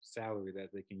in salary that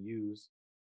they can use,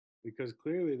 because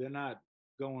clearly they're not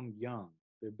going young.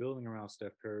 They're building around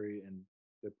Steph Curry, and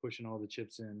they're pushing all the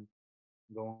chips in,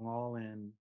 going all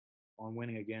in on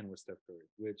winning again with Steph Curry,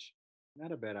 which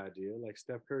not a bad idea. Like,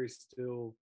 Steph Curry's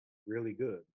still really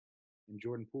good, and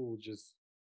Jordan Poole just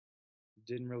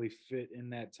didn't really fit in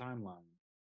that timeline,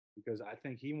 because I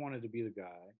think he wanted to be the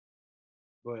guy,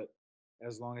 but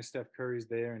as long as Steph Curry's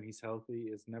there and he's healthy,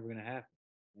 it's never going to happen.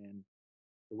 And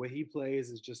the way he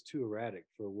plays is just too erratic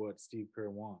for what Steve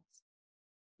Kerr wants.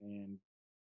 And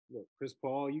look, Chris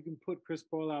Paul, you can put Chris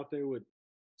Paul out there with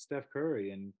Steph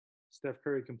Curry, and Steph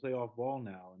Curry can play off ball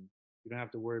now, and you don't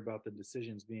have to worry about the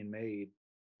decisions being made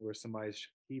where somebody's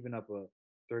heaving up a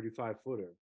 35-footer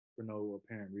for no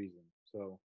apparent reason.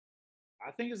 So I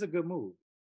think it's a good move.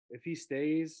 If he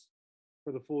stays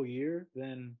for the full year,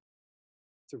 then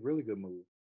it's a really good move.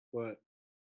 But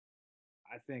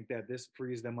I think that this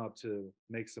frees them up to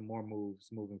make some more moves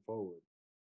moving forward.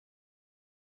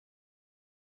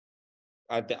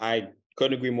 I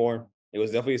couldn't agree more. It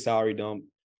was definitely a salary dump.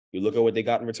 You look at what they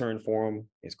got in return for him.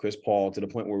 It's Chris Paul, to the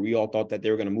point where we all thought that they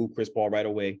were going to move Chris Paul right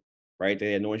away, right?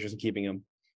 They had no interest in keeping him.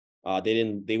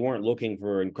 They weren't looking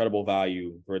for incredible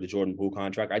value for the Jordan Poole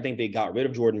contract. I think they got rid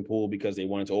of Jordan Poole because they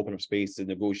wanted to open up space to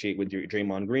negotiate with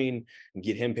Draymond Green and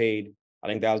get him paid. I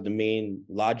think that was the main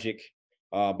logic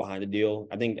behind the deal.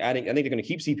 I think they're going to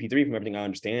keep CP3 from everything I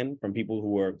understand from people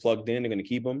who are plugged in. They're going to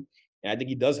keep him. And I think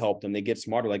he does help them. They get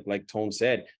smarter, like Tone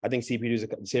said. I think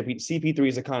CP3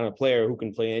 is a kind of player who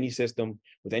can play any system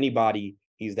with anybody.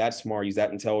 He's that smart. He's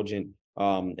that intelligent.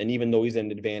 And even though he's in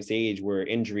an advanced age where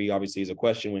injury obviously is a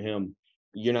question with him,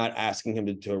 you're not asking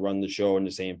him to run the show in the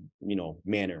same,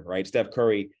 manner, right? Steph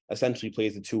Curry essentially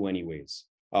plays the two anyways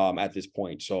at this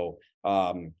point. So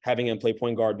having him play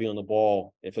point guard, be on the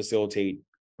ball, and facilitate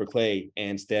for Klay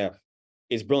and Steph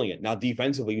is brilliant. Now,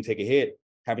 defensively, you take a hit.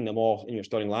 Having them all in your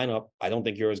starting lineup, I don't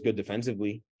think you're as good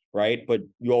defensively, right? But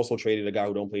you also traded a guy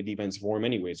who don't play defense for him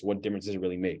anyway. So what difference does it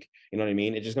really make? You know what I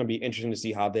mean? It's just going to be interesting to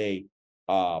see how they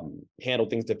handle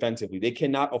things defensively. They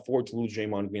cannot afford to lose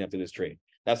Draymond Green after this trade.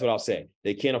 That's what I'll say.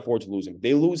 They can't afford to lose him.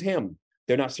 They lose him,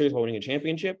 they're not serious about winning a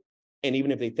championship. And even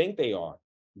if they think they are,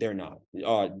 they're not.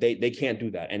 They can't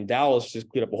do that. And Dallas just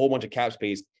cleared up a whole bunch of cap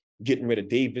space, getting rid of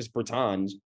Davis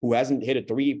Bertans, who hasn't hit a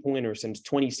three-pointer since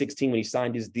 2016 when he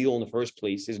signed his deal in the first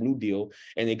place, his new deal,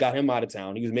 and they got him out of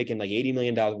town. He was making like $80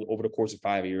 million over the course of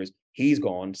 5 years. He's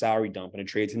gone, salary dump, in a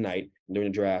trade tonight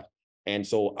during the draft. And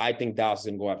so I think Dallas is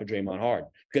going to go after Draymond hard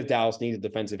because Dallas needs a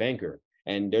defensive anchor.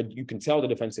 And you can tell they're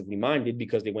defensively minded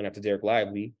because they went after Derek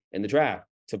Lively in the draft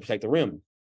to protect the rim.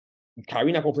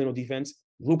 Kyrie not going to play no defense.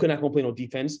 Luka not going to play no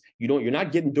defense. You're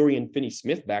not getting Dorian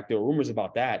Finney-Smith back. There were rumors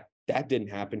about that. That didn't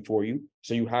happen for you.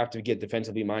 So you have to get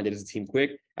defensively minded as a team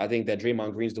quick. I think that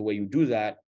Draymond Green's the way you do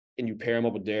that, and you pair him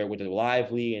up with the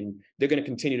Lively, and they're going to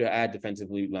continue to add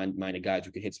defensively minded guys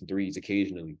who can hit some threes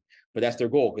occasionally. But that's their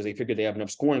goal because they figure they have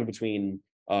enough scoring between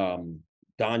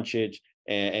Doncic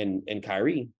and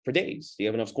Kyrie for days. They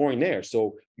have enough scoring there.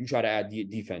 So you try to add the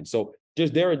defense. So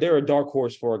they're a dark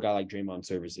horse for a guy like Draymond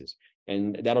services.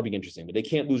 and that'll be interesting. But they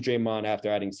can't lose Draymond after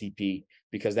adding CP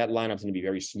because that lineup's going to be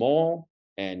very small.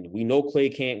 And we know Clay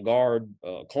can't guard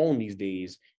Cone these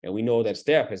days, and we know that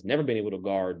Steph has never been able to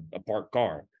guard a park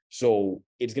guard. So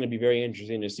it's going to be very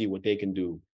interesting to see what they can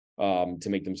do to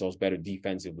make themselves better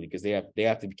defensively, because they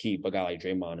have to keep a guy like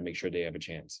Draymond and make sure they have a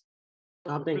chance.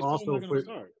 I think Chris Paul also not gonna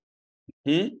start.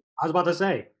 I was about to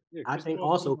say, Yeah, I Chris think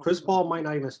Paul also not gonna Chris start. Paul might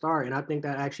not even start, and I think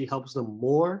that actually helps them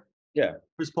more. Yeah.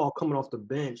 Chris Paul coming off the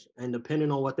bench, and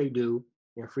depending on what they do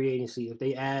in free agency, if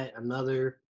they add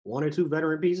another 1 or 2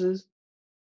 veteran pieces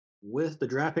with the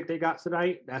draft pick they got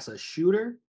tonight, that's a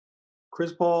shooter.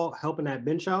 Chris Paul helping that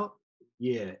bench out,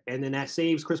 yeah, and then that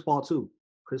saves Chris Paul too.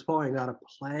 Chris Paul ain't got to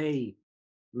play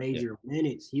major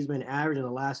minutes. He's been averaging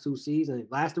the last 3 seasons.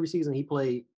 He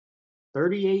played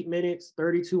 38 minutes,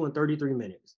 32, and 33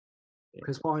 minutes.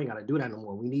 Chris Paul ain't got to do that no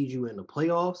more. We need you in the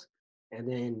playoffs. And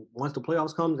then once the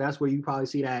playoffs comes, that's where you probably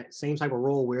see that same type of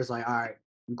role where it's like, all right,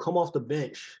 you come off the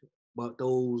bench, but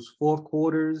those fourth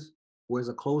quarters where it's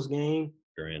a close game,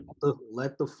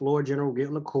 let the floor general get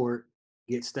on the court,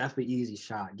 get Steph an easy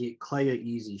shot, get Clay an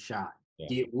easy shot,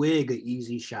 get Wig an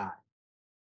easy shot.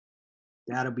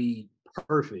 That'll be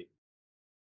perfect.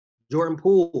 Jordan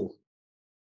Poole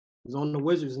is on the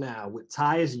Wizards now with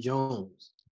Tyus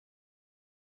Jones.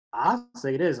 I'll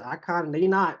say this, they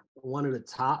not one of the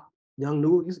top young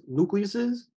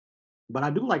nucleuses, but I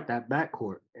do like that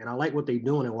backcourt. And I like what they're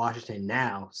doing in Washington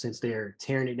now since they're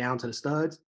tearing it down to the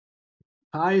studs.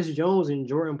 Tyus Jones and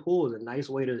Jordan Poole is a nice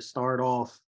way to start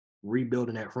off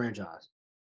rebuilding that franchise.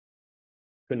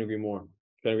 Couldn't agree more.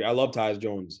 I love Tyus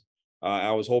Jones.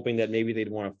 I was hoping that maybe they'd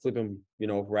want to flip him,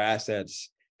 for assets,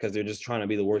 because they're just trying to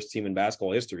be the worst team in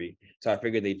basketball history. So I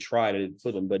figured they'd try to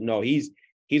flip him. But no, he's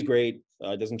great.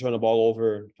 Doesn't turn the ball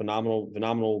over.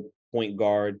 Phenomenal point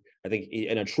guard. I think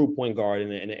in a true point guard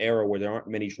in an era where there aren't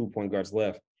many true point guards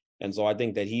left. And so I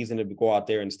think that he's going to go out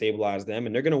there and stabilize them.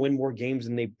 And they're going to win more games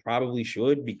than they probably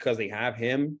should because they have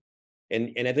him.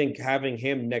 And I think having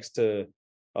him next to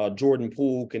Jordan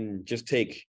Poole can just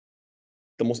take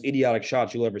the most idiotic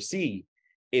shots you'll ever see.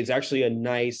 Is actually a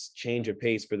nice change of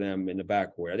pace for them in the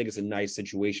backcourt. I think it's a nice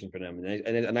situation for them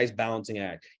and a nice balancing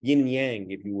act, yin and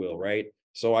yang, if you will, right?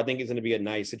 So I think it's going to be a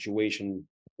nice situation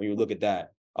when you look at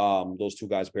that. Those two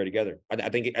guys pair together. I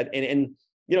think,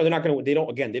 they're not going to. They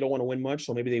don't want to win much,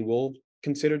 so maybe they will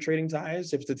consider trading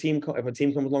Tyus if a team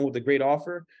comes along with a great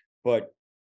offer. But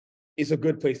it's a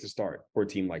good place to start for a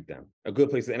team like them. A good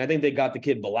place, and I think they got the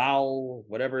kid Bilal,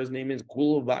 whatever his name is,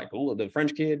 Kula, the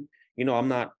French kid. I'm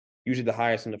not usually the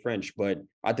highest in the French, but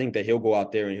I think that he'll go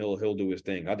out there and he'll do his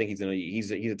thing. I think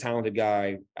he's a talented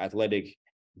guy, athletic,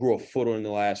 grew a foot in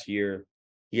the last year.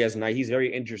 He's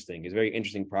very interesting. He's a very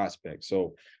interesting prospect.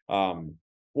 So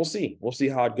we'll see. We'll see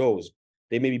how it goes.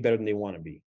 They may be better than they want to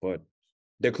be, but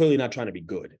they're clearly not trying to be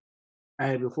good.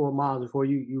 Hey, before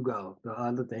you go, the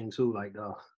other thing too, like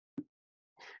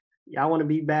y'all want to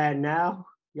be bad now?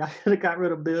 Y'all should have got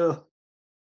rid of Beal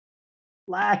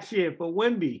last year for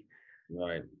Wemby.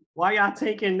 Right. Why y'all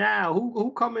taking now?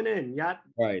 Who coming in? Y'all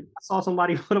right. I saw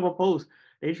somebody put up a post.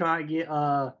 They trying to get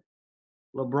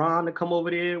LeBron to come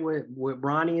over there with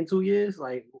Bronny in 2 years.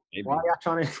 Like, maybe. Why y'all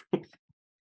trying to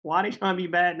why they trying to be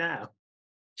bad now?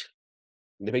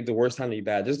 They pick the worst time to be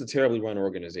bad. This is a terribly run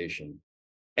organization.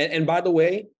 And by the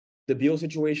way, the Beal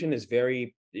situation is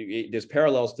there's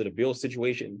parallels to the Beal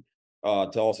situation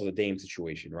to also the Dame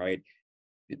situation, right?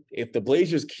 If the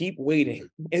Blazers keep waiting,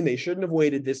 and they shouldn't have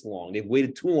waited this long, they've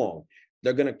waited too long,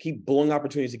 they're going to keep blowing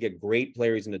opportunities to get great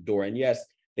players in the door. And yes,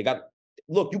 you got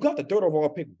the third overall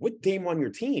pick with Dame on your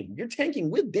team. You're tanking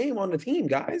with Dame on the team,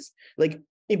 guys. Like,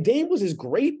 if Dame was as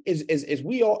great as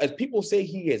people say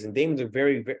he is, and Dame is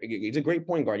he's a great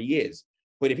point guard, he is.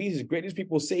 But if he's as great as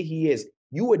people say he is,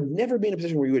 you would never be in a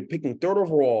position where you would picking third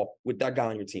overall with that guy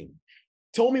on your team.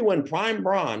 Tell me when prime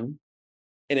Bron,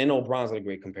 and I know Bron's not a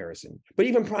great comparison, but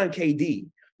even prime KD,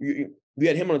 you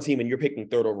had him on the team and you're picking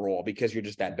third overall because you're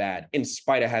just that bad, in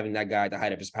spite of having that guy at the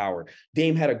height of his power.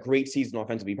 Dame had a great season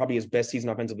offensively, probably his best season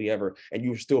offensively ever, and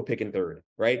you were still picking third,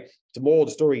 right? The moral of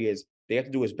the story is they have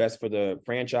to do his best for the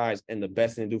franchise, and the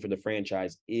best thing to do for the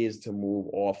franchise is to move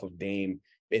off of Dame.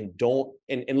 And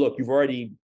look, you've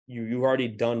already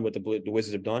done what the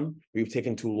Wizards have done. We've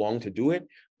taken too long to do it,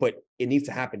 but it needs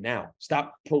to happen now.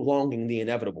 Stop prolonging the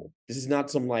inevitable. This is not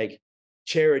some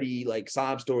charity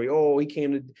sob story. Oh,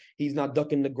 he's not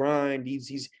ducking the grind.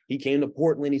 He came to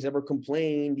Portland. He's never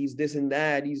complained. He's this and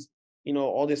that. He's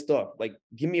all this stuff.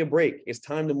 Give me a break. It's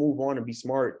time to move on and be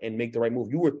smart and make the right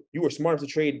move. You were smart to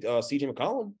trade CJ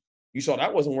McCollum. You saw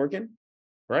that wasn't working,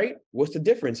 right? What's the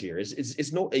difference here?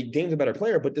 It's no Dame's a better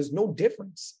player, but there's no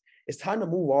difference. It's time to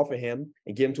move off of him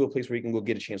and get him to a place where he can go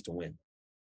get a chance to win.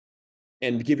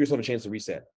 And give yourself a chance to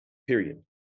reset, period.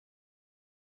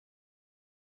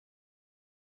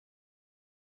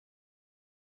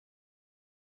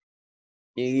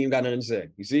 You ain't even got nothing to say.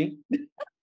 You see?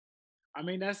 I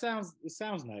mean, it sounds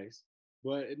nice,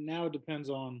 but now it depends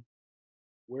on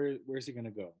where's he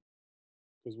gonna go?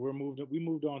 Because we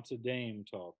moved on to Dame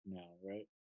talk now, right?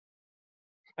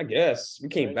 I guess. We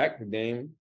came Right. back to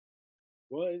Dame.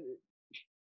 Well,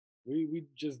 we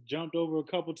just jumped over a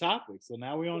couple topics, so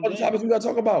now we on What other Dame. topics we gotta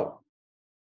talk about?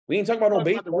 We ain't talking about no Talk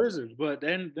about the baseball. Wizards, but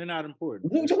then they're not important.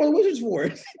 What are we talking about the Wizards for?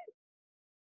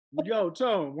 Yo,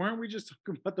 Tone, weren't we just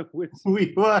talking about the Wizards?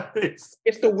 We was.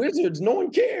 It's the Wizards. No one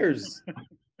cares.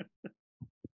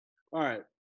 All right,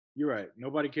 you're right.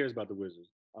 Nobody cares about the Wizards.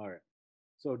 All right,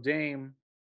 so Dame,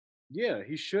 yeah,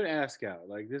 he should ask out.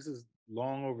 Like, this is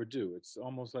long overdue. It's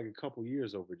almost like a couple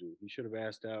years overdue. He should have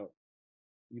asked out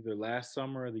either last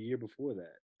summer or the year before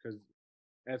that. Because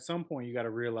at some point you got to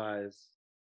realize,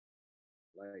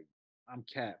 like, I'm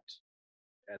capped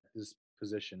at this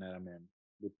position that I'm in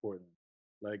with Portland.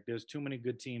 Like, there's too many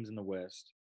good teams in the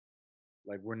West.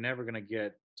 Like, we're never gonna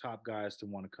get top guys to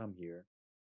want to come here.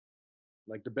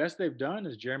 Like, the best they've done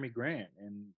is Jeremy Grant,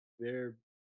 and they're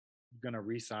gonna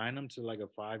re-sign him to like a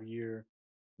 5-year,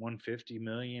 150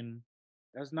 million.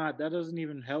 That doesn't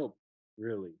even help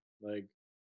really. Like,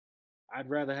 I'd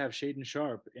rather have Shaden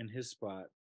Sharp in his spot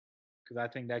because I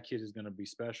think that kid is gonna be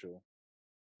special.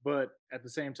 But at the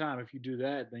same time, if you do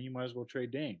that, then you might as well trade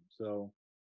Dame. So,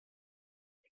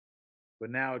 but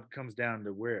now it comes down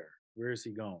to where is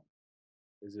he going?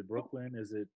 Is it Brooklyn?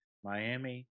 Is it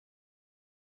Miami?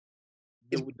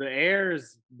 The air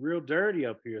is real dirty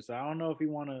up here, so I don't know if he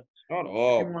Shut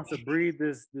wants up. to breathe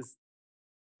this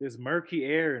murky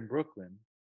air in Brooklyn.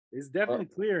 It's definitely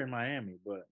clear in Miami,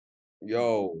 but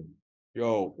Yo,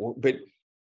 but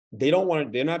they don't want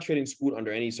to. They're not trading Scoot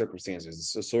under any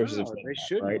circumstances. The sources have no, said they that,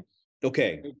 shouldn't. right?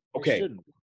 Okay, They okay. shouldn't.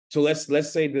 So let's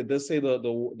say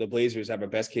the Blazers have a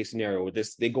best case scenario with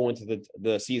this. They go into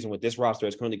the season with this roster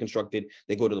as currently constructed.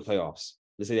 They go to the playoffs.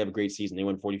 Let's say they have a great season. They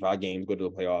win 45 games, go to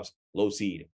the playoffs, low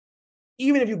seed.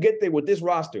 Even if you get there with this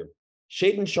roster,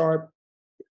 Shaden Sharp,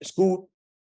 Scoot,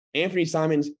 Anthony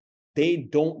Simons, they're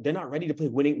not ready to play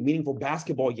meaningful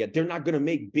basketball yet. They're not going to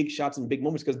make big shots in big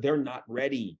moments because they're not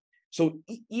ready. So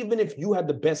even if you had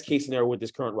the best case scenario with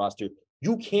this current roster,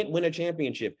 you can't win a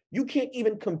championship. You can't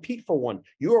even compete for one.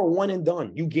 You're a one and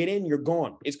done. You get in, you're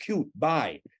gone. It's cute.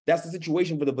 Bye. That's the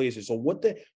situation for the Blazers. So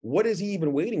what is he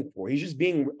even waiting for? He's just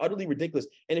being utterly ridiculous.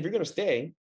 And if you're going to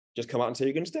stay, just come out and say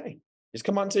you're going to stay. Just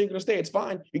come out and say you're going to stay. It's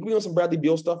fine. You can be on some Bradley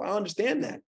Beal stuff. I understand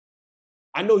that.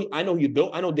 I know he's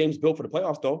built. I know Dame's built for the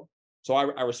playoffs though. So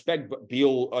I respect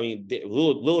Beal. I mean,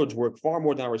 Lillard's work far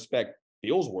more than I respect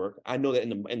Beal's work. I know that in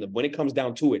the when it comes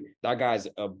down to it, that guy's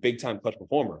a big time clutch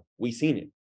performer. We've seen it.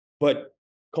 But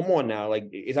come on now, like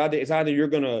it's either you're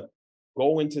gonna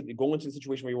go into the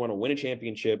situation where you want to win a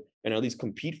championship and at least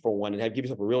compete for one and give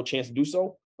yourself a real chance to do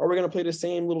so, or we're gonna play the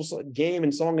same little game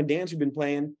and song and dance we've been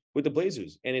playing with the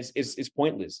Blazers, and it's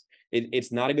pointless.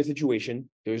 It's not a good situation.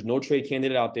 There's no trade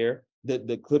candidate out there.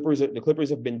 The Clippers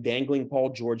have been dangling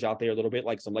Paul George out there a little bit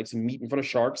like some meat in front of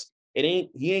sharks. He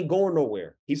ain't going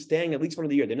nowhere. He's staying at least for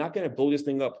another year. They're not going to blow this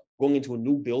thing up going into a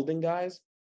new building, guys.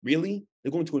 Really?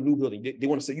 They're going to a new building. They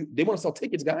want to sell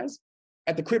tickets, guys.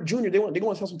 At the Crib Junior, they want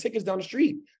to sell some tickets down the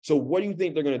street. So what do you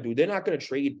think they're going to do? They're not going to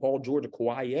trade Paul George or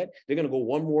Kawhi yet. They're going to go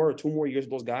 1 more or 2 more years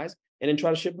with those guys and then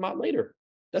try to ship them out later.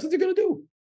 That's what they're going to do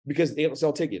because they don't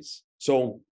sell tickets.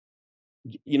 So,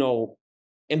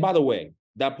 and by the way,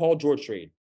 that Paul George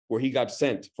trade where he got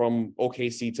sent from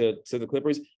OKC to the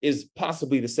Clippers is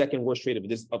possibly the second worst trade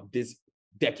of this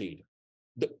decade.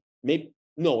 In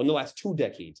the last 2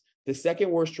 decades. The second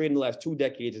worst trade in the last 2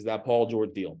 decades is that Paul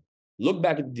George deal. Look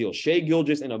back at the deal. Shai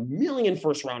Gilgeous and 1 million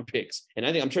first-round picks. And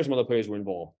I'm sure some other players were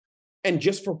involved. And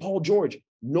just for Paul George,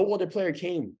 no other player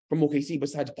came from OKC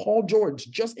besides Paul George,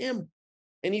 just him.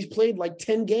 And he's played like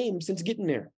 10 games since getting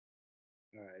there.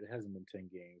 All right, it hasn't been 10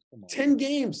 games. Come on. 10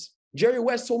 games. Jerry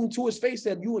West told him to his face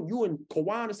that you and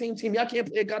Kawhi on the same team. Y'all can't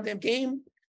play a goddamn game.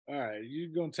 All right, you're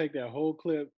going to take that whole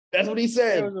clip. That's what he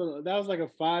said. That was like a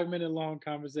 5-minute long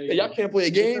conversation. Yeah, y'all can't play a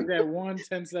game. That 1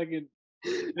 10-second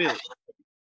bit.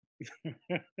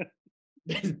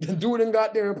 The dude done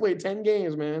got there and played 10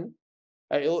 games, man.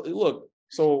 Hey, look,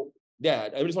 so yeah,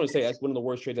 I just want to say that's one of the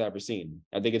worst trades I've ever seen.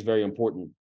 I think it's very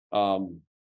important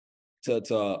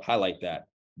to highlight that.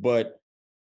 But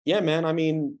yeah, man, I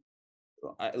mean,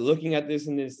 looking at this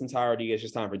in its entirety, it's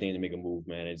just time for Dame to make a move,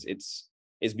 man.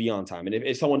 It's beyond time. And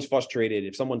if someone's frustrated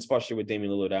with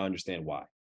Damian Lillard, I understand why.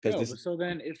 because But so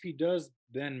then if he does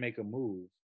then make a move,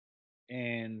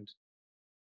 and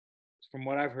from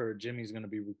what I've heard, Jimmy's going to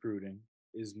be recruiting.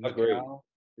 Is Agree.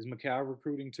 Macau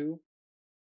recruiting too?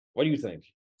 What do you think?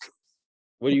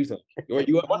 What do you think? Why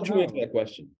don't you answer that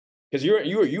question? Because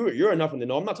you're enough in the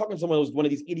know. I'm not talking to someone who's one of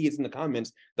these idiots in the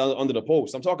comments down under the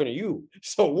post. I'm talking to you.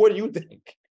 So what do you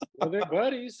think? Well, they're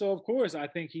buddies, so of course I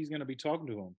think he's going to be talking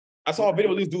to him. I saw a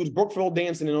video of these dudes, Brookfield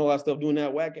dancing and all that stuff, doing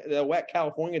that whack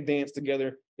California dance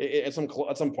together at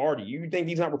some party. You think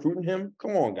he's not recruiting him?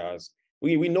 Come on, guys.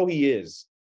 We know he is.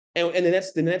 And the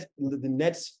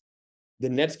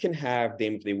Nets can have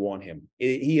Dame if they want him.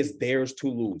 He is theirs to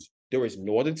lose. There is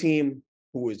no other team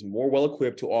who is more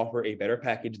well-equipped to offer a better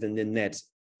package than the Nets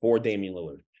for Damian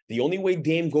Lillard. The only way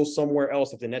Dame goes somewhere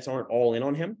else if the Nets aren't all in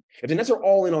on him, if the Nets are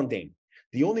all in on Dame,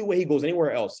 the only way he goes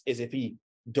anywhere else is if he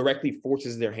directly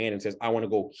forces their hand and says, I want to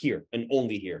go here and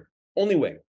only here. Only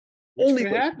way. Only way.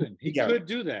 Happen. He could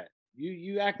do that.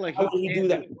 You act like why would he do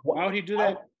that? Why would he do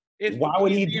that? Why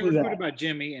would he do that? Recruited by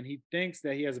Jimmy and he thinks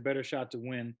that he has a better shot to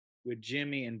win with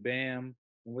Jimmy and Bam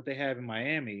and what they have in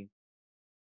Miami,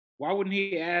 why wouldn't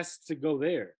he ask to go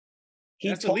there?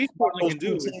 That's the least Portland can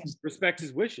do is respect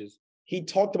his wishes. He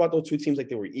talked about those two teams like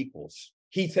they were equals.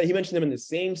 He mentioned them in the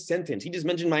same sentence. He just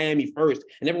mentioned Miami first,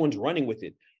 and everyone's running with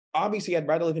it. Obviously, I'd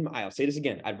rather live in. I'll say this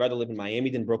again. I'd rather live in Miami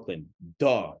than Brooklyn.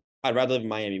 Duh. I'd rather live in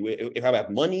Miami. If I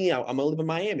have money, I'm gonna live in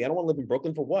Miami. I don't want to live in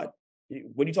Brooklyn for what?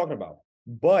 What are you talking about?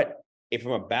 But if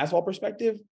from a basketball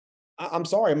perspective, I'm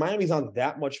sorry, Miami's not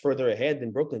that much further ahead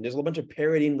than Brooklyn. There's a bunch of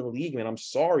parity in the league, man. I'm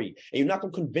sorry. And you're not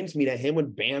going to convince me that him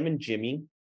with Bam and Jimmy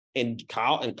and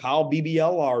Kyle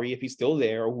BBL Lowry, if he's still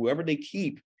there, or whoever they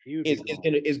keep,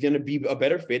 is going to be a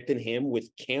better fit than him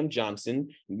with Cam Johnson,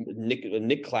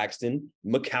 Nick Claxton,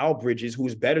 Mikal Bridges,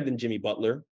 who's better than Jimmy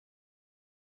Butler,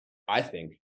 I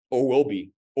think, or will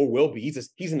be.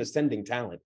 He's an ascending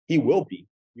talent. He will be.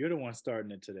 You're the one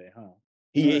starting it today, huh?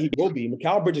 He will be.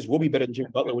 Mikal Bridges will be better than Jimmy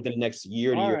Butler within the next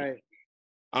year. All right.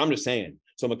 I'm just saying.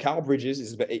 So Mikal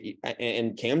Bridges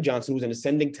and Cam Johnson, who's an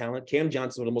ascending talent. Cam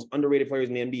Johnson, one of the most underrated players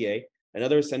in the NBA,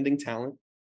 another ascending talent.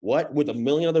 What with a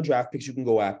million other draft picks you can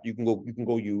go after, you can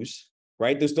go use,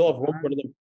 right? There's still a room for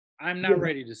them. I'm not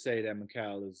ready to say that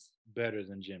Mikal is better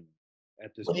than Jimmy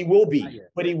at this point. He will be.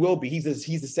 But he will be. He's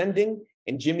ascending,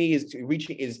 and Jimmy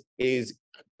is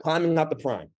climbing out the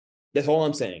prime. That's all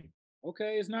I'm saying.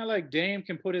 Okay, it's not like Dame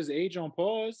can put his age on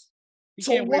pause. He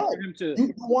so can't what? wait for him to.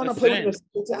 You want to play with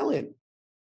a talent?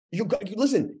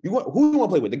 Listen. Who you want to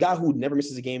play with? The guy who never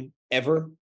misses a game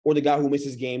ever, or the guy who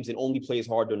misses games and only plays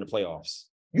hard during the playoffs?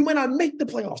 You might not make the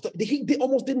playoffs. They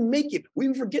almost didn't make it.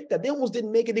 We forget that they almost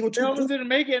didn't make it. They almost didn't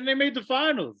make it, and they made the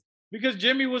finals because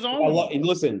Jimmy was on.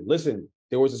 Listen.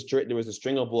 There was a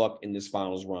string of luck in this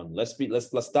finals run. Let's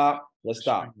stop.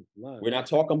 We're not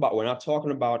talking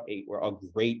about a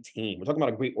great team. We're talking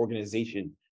about a great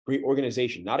organization.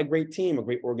 Not a great team, a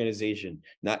great organization.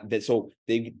 Not that. So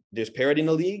there's parity in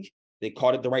the league. They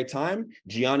caught it the right time.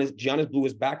 Giannis blew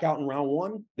his back out in round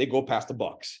one. They go past the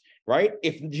Bucks, right?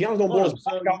 If Giannis don't blow his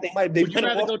back out, would you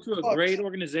rather go to a great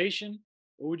organization,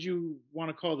 or would you want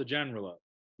to call the general up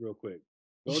real quick?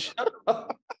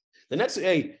 The Nets,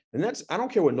 I don't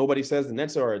care what nobody says. The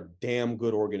Nets are a damn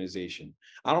good organization.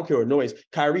 I don't care what nobody says.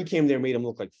 Kyrie came there and made them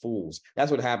look like fools. That's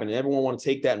what happened. And everyone want to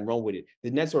take that and run with it.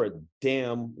 The Nets are a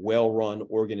damn well-run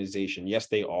organization. Yes,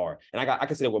 they are. And I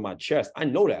can say that with my chest. I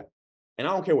know that. And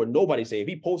I don't care what nobody say. If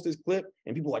he posts this clip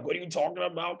and people are like, what are you talking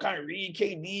about? Kyrie,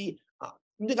 KD.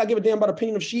 You think I give a damn about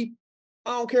opinion of sheep?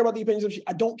 I don't care about the opinions of sheep.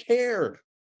 I don't care,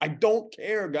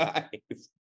 guys.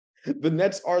 The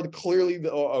Nets are clearly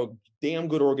a damn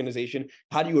good organization.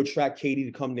 How do you attract KD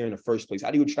to come there in the first place?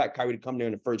 How do you attract Kyrie to come there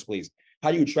in the first place?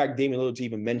 How do you attract Damian Lillard to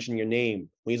even mention your name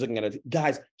when he's looking at it?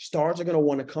 Guys, stars are going to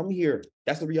want to come here.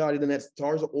 That's the reality of the Nets.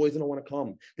 Stars are always going to want to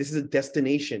come. This is a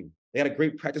destination. They got a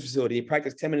great practice facility. They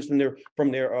practice 10 minutes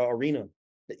from their arena.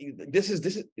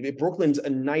 Brooklyn's a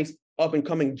nice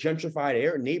up-and-coming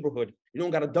gentrified neighborhood. You don't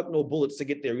got to duck no bullets to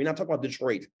get there. You're not talking about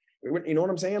Detroit. You know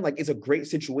what I'm saying? Like, it's a great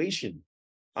situation.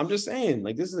 I'm just saying,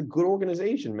 like, this is a good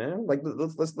organization, man. Like,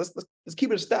 let's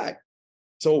keep it a stack.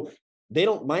 So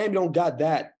Miami don't got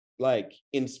that like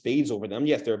in spades over them.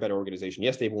 Yes, they're a better organization.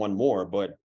 Yes, they've won more,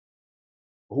 but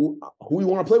who you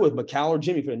want to play with, Mikal or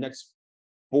Jimmy, for the next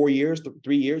 4 years,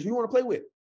 3 years? Who you want to play with?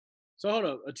 So hold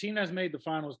up, a team that's made the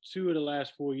finals 2 of the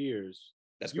last 4 years.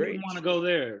 That's great. You wouldn't want to go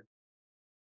there.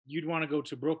 You'd want to go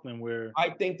to Brooklyn, where I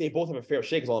think they both have a fair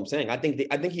shake. Is all I'm saying. I think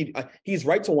he's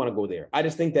right to want to go there. I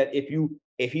just think that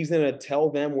if he's gonna tell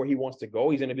them where he wants to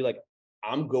go, he's gonna be like,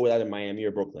 I'm good with either Miami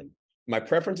or Brooklyn. My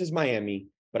preference is Miami,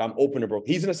 but I'm open to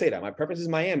Brooklyn. He's gonna say that. My preference is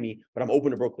Miami, but I'm open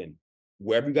to Brooklyn.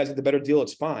 Wherever you guys get the better deal,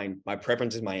 it's fine. My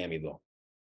preference is Miami, though.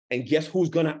 And guess who's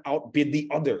going to outbid the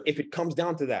other if it comes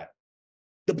down to that?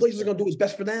 The Blazers are going to do what's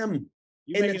best for them.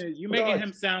 You making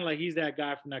him sound like he's that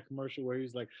guy from that commercial where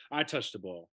he's like, I touched the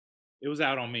ball. It was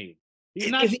out on me. He's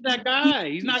not that guy.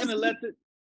 He's not going to let the...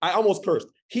 I almost cursed.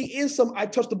 He is I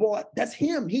touched the ball. That's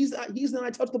him. He's an I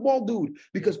touched the ball dude.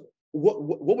 Because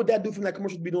what would that do from that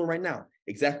commercial be doing right now?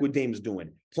 Exactly what Dame is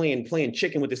doing. Playing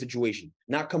chicken with the situation.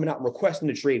 Not coming out and requesting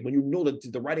the trade when you know that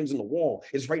the writing's on the wall.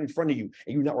 It's right in front of you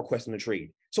and you're not requesting the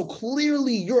trade. So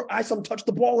clearly you're touched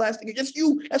the ball last thing. It's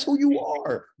you. That's who you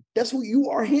are. That's who you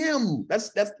are, him.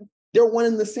 They're one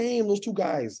and the same, those two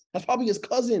guys. That's probably his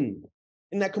cousin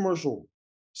in that commercial.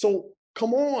 So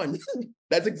come on.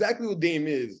 That's exactly what Dame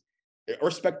is.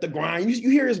 Respect the grind. You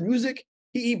hear his music.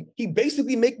 He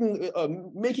basically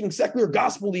making secular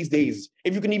gospel these days,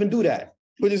 if you can even do that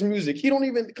with his music. He don't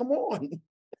even, come on.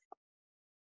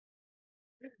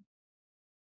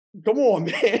 Come on,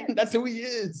 man. That's who he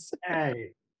is.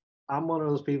 Hey, I'm one of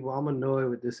those people. I'm annoyed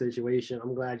with this situation.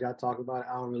 I'm glad y'all talk about it.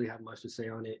 I don't really have much to say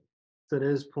on it. To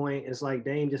this point, it's like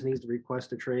Dame just needs to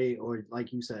request a trade, or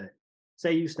like you said,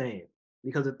 say you staying.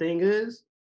 Because the thing is,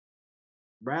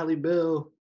 Bradley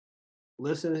Beal,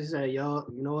 listen, he said, yo,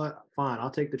 you know what? Fine,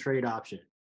 I'll take the trade option.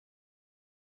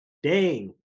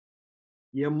 Dame,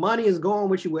 your money is going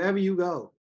with you wherever you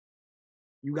go.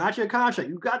 You got your contract.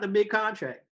 You got the big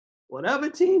contract. Whatever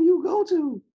team you go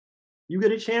to, you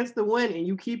get a chance to win and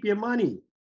you keep your money.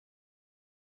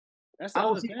 That's I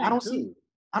don't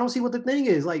see what the thing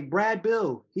is. Like Brad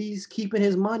Beal, he's keeping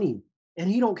his money and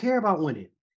he don't care about winning.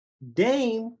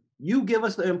 Dame, you give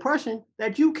us the impression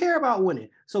that you care about winning.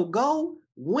 So go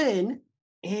win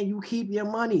and you keep your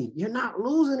money. You're not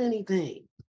losing anything.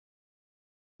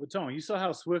 But Tone, you saw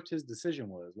how swift his decision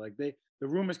was. Like the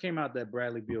rumors came out that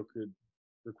Bradley Beal could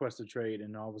request a trade,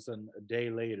 and all of a sudden, a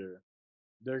day later,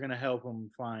 they're gonna help him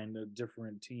find a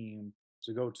different team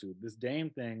to go to. This Dame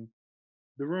thing,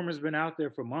 the rumor's been out there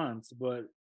for months, but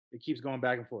it keeps going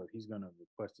back and forth. He's gonna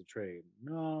request a trade.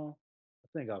 No, I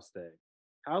think I'll stay.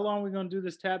 How long are we gonna do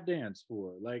this tap dance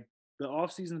for? Like the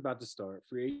offseason's about to start,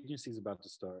 free agency's about to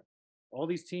start. All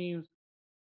these teams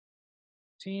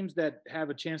that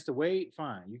have a chance to wait,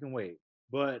 fine, you can wait.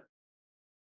 But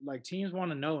like teams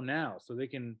want to know now so they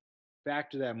can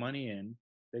factor that money in.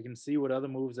 They can see what other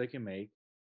moves they can make.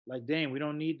 Like, dang, we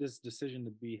don't need this decision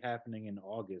to be happening in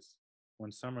August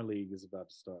when Summer League is about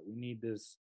to start. We need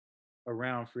this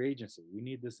around free agency. We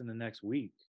need this in the next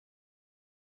week.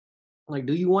 Like,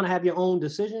 do you want to have your own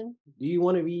decision? Do you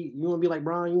want to be like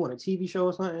Bron? You want a TV show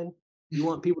or something? You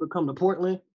want people to come to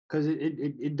Portland? Because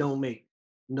it don't make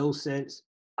no sense.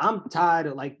 I'm tired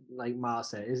of like Miles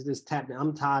said, it's this tap.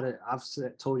 I'm tired of,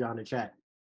 told y'all in the chat.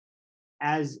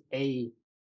 As a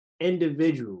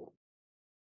individual,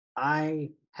 I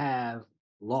have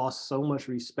lost so much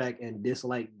respect and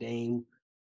dislike Dame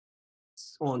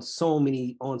on so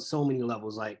many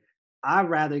levels. Like, I'd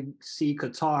rather see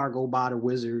Qatar go by the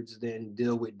Wizards than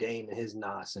deal with Dame and his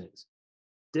nonsense.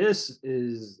 This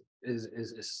is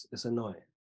annoying.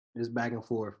 It's back and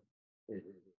forth.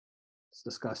 It's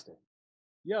disgusting.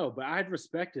 Yo, but I'd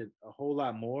respect it a whole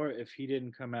lot more if he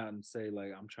didn't come out and say,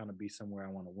 like, I'm trying to be somewhere I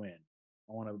want to win.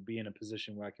 I want to be in a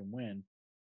position where I can win.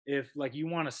 If, like, you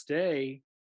want to stay,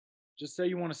 just say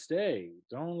you want to stay.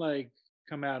 Don't, like,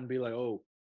 come out and be like, oh,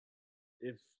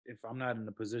 if I'm not in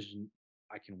a position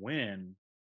I can win,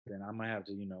 then I might have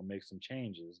to, make some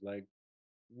changes. Like,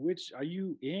 which are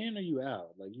you in or you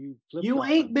out? Like, you flip. You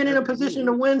ain't been in a position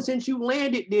to win since you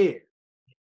landed there.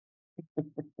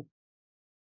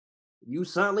 You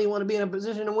suddenly want to be in a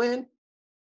position to win?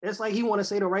 It's like he want to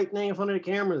say the right thing in front of the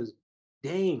cameras.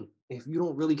 Dang, if you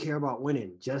don't really care about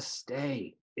winning, just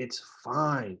stay. It's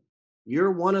fine.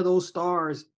 You're one of those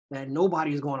stars that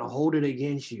nobody's going to hold it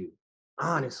against you.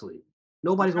 Honestly.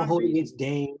 Nobody's going to hold it against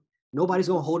Dame. Nobody's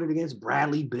going to hold it against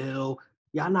Bradley Beal.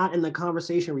 Y'all not in the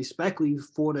conversation respectfully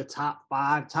for the top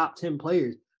 5, top 10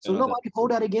 players. So nobody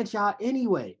hold that against y'all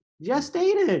anyway. Just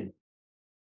stay then.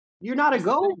 You're not a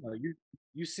GOAT.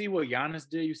 You see what Giannis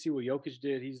did. You see what Jokic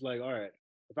did. He's like, all right,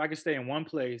 if I can stay in one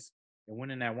place and win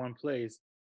in that one place,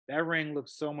 that ring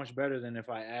looks so much better than if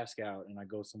I ask out and I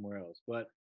go somewhere else. But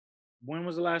when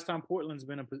was the last time Portland's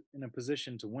been in a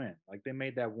position to win? Like, they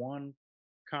made that one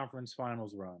conference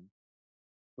finals run.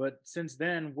 But since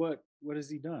then, what has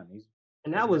he done?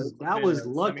 That was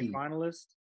lucky. Semi-finalist.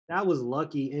 That was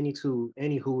lucky.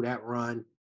 Anywho, that run.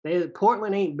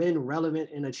 Portland ain't been relevant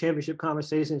in a championship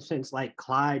conversation since like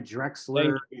Clyde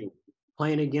Drexler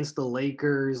playing against the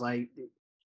Lakers. Like,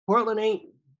 Portland,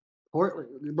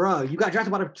 bro. You got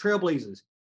drafted by the Trailblazers.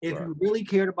 If you really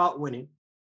cared about winning,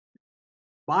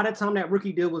 By the time that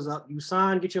rookie deal was up, you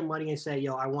sign, get your money, and say,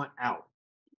 yo, I want out.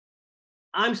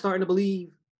 I'm starting to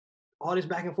believe all this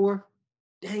back and forth,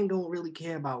 Dame don't really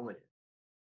care about winning.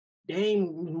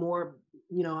 Dame more,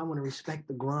 I want to respect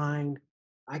the grind.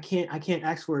 I can't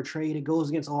ask for a trade. It goes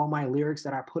against all my lyrics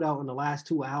that I put out in the last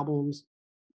 2 albums.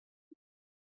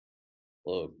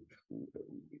 Look,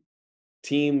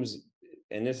 teams,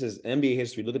 and this is NBA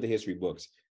history. Look at the history books.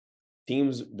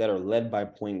 Teams that are led by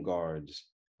point guards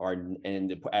are,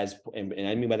 and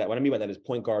I mean by that, what I mean by that is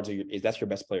point guards is that's your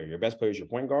best player. Your best player is your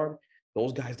point guard.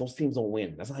 Those teams don't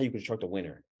win. That's not how you construct a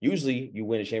winner. Usually, you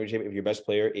win a championship if your best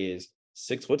player is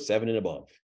 6'7" and above,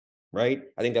 right?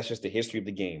 I think that's just the history of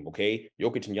the game. Okay,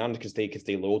 Jokic and Giannis can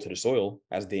stay loyal to the soil,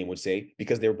 as Dame would say,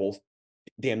 because they're both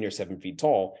damn near 7 feet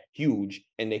tall, huge,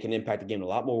 and they can impact the game in a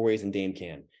lot more ways than Dame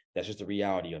can. That's just the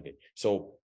reality of it.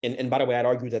 So, and by the way, I'd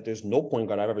argue that there's no point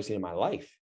guard I've ever seen in my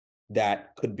life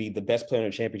that could be the best player on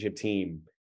a championship team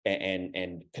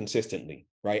and consistently,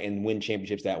 right, and win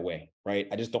championships that way, right?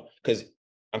 I just don't, because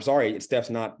I'm sorry, Steph's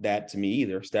not that to me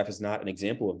either. Steph is not an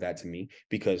example of that to me,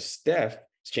 because Steph's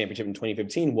championship in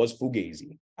 2015 was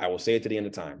fugazi. I will say it to the end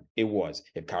of time. It was.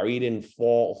 If Kyrie didn't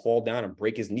fall down and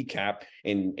break his kneecap,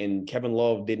 and Kevin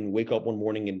Love didn't wake up one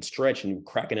morning and stretch and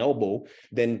crack an elbow,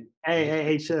 then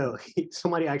hey, chill.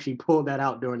 Somebody actually pulled that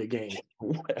out during the game.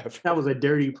 Whatever. That was a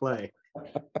dirty play.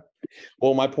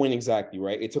 Well, my point exactly,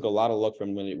 right? It took a lot of luck for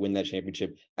him to win that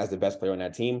championship as the best player on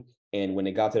that team. And when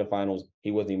they got to the finals,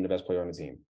 he wasn't even the best player on the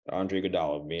team. Andre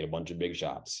Iguodala made a bunch of big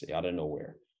shots out of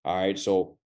nowhere. All right,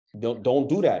 so don't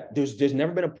do that. There's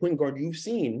never been a point guard you've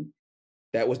seen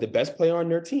that was the best player on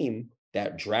their team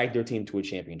that dragged their team to a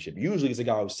championship. Usually it's a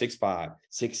guy who's 6'5",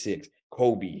 6'6",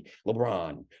 Kobe,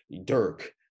 LeBron,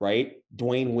 Dirk, right?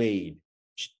 Dwayne Wade,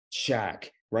 Shaq,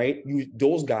 right?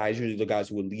 Those guys usually the guys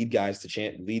who would lead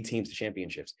teams to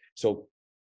championships. So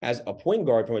as a point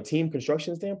guard from a team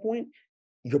construction standpoint,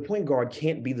 your point guard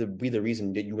can't be the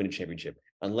reason that you win a championship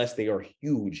unless they are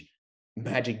huge,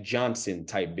 Magic Johnson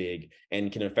type big,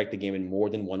 and can affect the game in more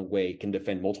than one way, can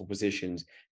defend multiple positions,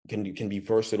 can be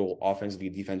versatile offensively,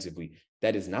 defensively.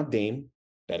 That is not Dame.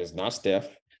 That is not Steph.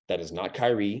 That is not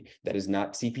Kyrie. That is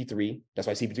not CP3. That's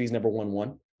why CP3's never won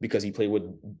one, because he played with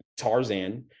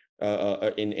Tarzan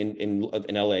in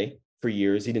LA for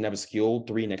years. He didn't have a skilled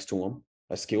 3 next to him,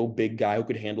 a skilled big guy who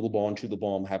could handle the ball and shoot the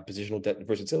ball and have positional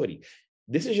versatility.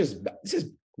 This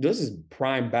is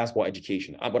prime basketball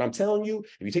education. But I'm telling you,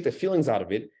 if you take the feelings out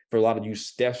of it, for a lot of you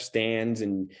Steph stands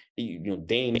and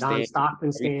Dame John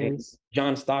Stockton stands.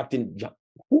 John Stockton.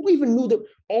 Who even knew that?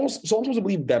 So I'm supposed to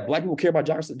believe that black people care about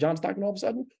John Stockton all of a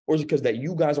sudden, or is it because that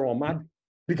you guys are on my?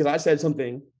 Because I said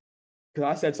something,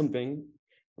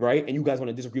 right? And you guys want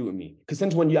to disagree with me? Because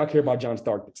since when do y'all care about John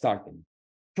Stockton?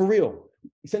 For real?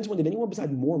 Since when did anyone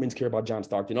besides Mormons care about John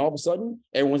Stockton? All of a sudden,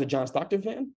 everyone's a John Stockton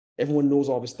fan. Everyone knows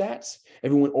all his stats.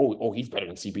 Everyone, he's better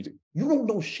than CP3. You don't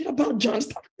know shit about John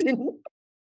Stockton. You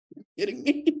kidding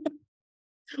me?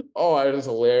 Oh, that is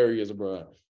hilarious, bro.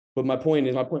 But my point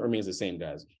remains the same,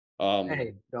 guys.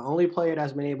 Hey, the only player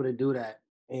that's been able to do that,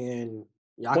 and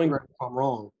y'all can correct me if I'm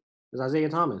wrong, is Isaiah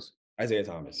Thomas.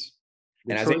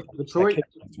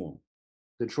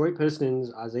 Detroit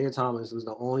Pistons, Isaiah Thomas was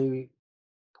the only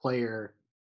player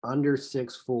under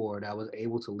 6'4" that was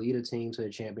able to lead a team to the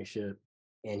championship,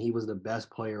 and he was the best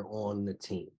player on the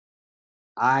team.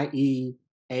 I.e.,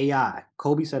 AI.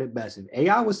 Kobe said it best. If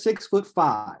AI was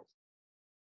 6'5",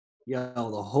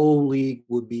 the whole league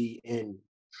would be in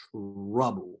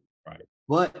trouble. Right.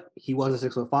 But he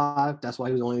wasn't 6'5". That's why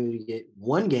he was only able to get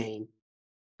one game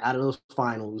out of those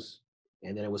finals,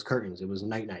 and then it was curtains. It was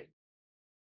night.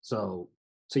 So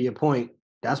to your point,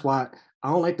 that's why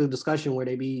I don't like the discussion where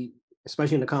they be,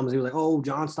 especially in the comments, they were like, "Oh,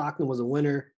 John Stockton was a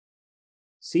winner."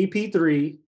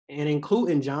 CP3 and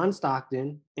including John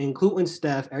Stockton, including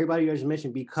Steph, everybody you just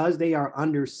mentioned, because they are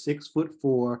under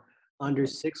 6'4", under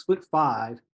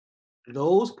 6'5",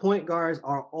 those point guards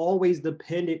are always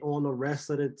dependent on the rest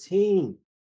of the team.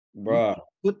 Bruh.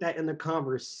 Put that in the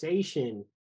conversation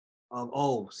of,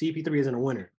 CP3 isn't a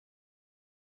winner.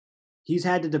 He's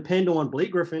had to depend on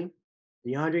Blake Griffin,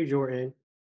 DeAndre Jordan.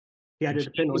 He had to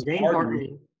depend on James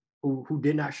Harden, who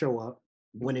did not show up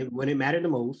when it mattered the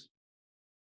most.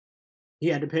 He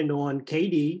had to depend on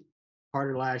KD part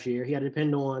of last year. He had to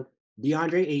depend on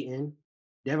DeAndre Ayton.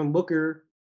 Devin Booker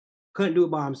couldn't do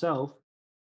it by himself.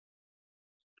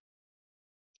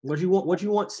 What you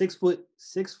want 6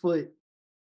 foot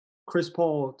Chris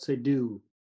Paul to do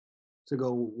to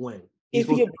go win? If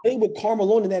he had played with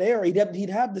Carmelo in that era, he'd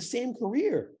have the same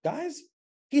career, guys.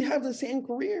 He'd have the same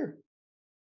career.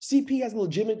 CP has a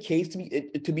legitimate case to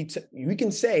be. We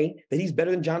can say that he's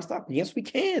better than John Stockton. Yes, we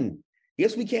can.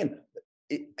 Yes, we can.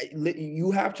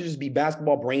 You have to just be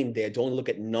basketball brain dead to only look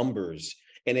at numbers,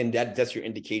 and then that's your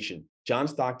indication. John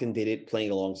Stockton did it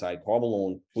playing alongside Karl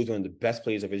Malone, who's one of the best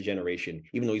players of his generation,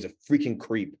 even though he's a freaking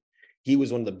creep. He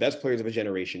was one of the best players of his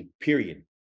generation, period.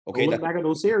 Okay. Go look back at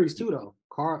those series too, though.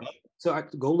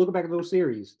 Go look back at those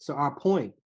series. So our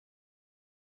point,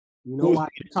 you know why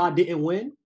Utah didn't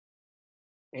win?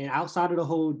 And outside of the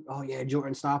whole, oh yeah,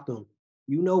 Jordan stopped them.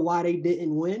 You know why they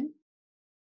didn't win?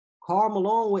 Karl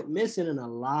Malone went missing in a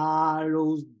lot of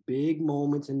those big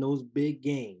moments in those big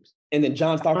games. And then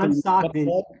John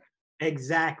Stockton.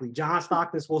 Exactly. John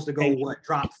Stockton's supposed to go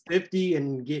drop 50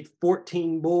 and get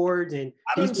 14 boards, and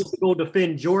he's supposed to go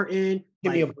defend Jordan.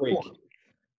 Give me a break.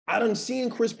 I done seen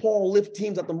Chris Paul lift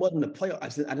teams out the mud in the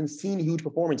playoffs. I done seen a huge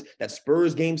performance. That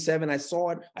Spurs game 7, I saw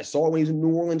it. I saw it when he was in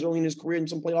New Orleans early in his career in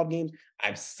some playoff games.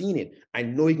 I've seen it. I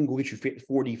know he can go get you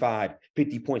 45,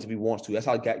 50 points if he wants to. That's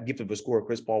how gifted of a scorer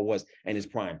Chris Paul was in his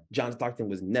prime. John Stockton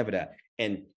was never that.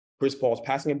 And Chris Paul's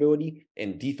passing ability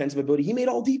and defensive ability, he made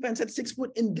all defense at 6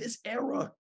 foot in this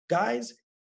era, guys.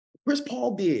 Chris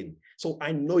Paul did. So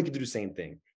I know he could do the same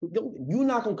thing. You're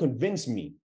not going to convince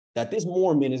me that this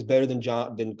Mormon is better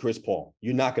than Chris Paul.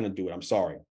 You're not going to do it. I'm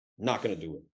sorry. Not going to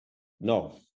do it.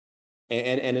 No.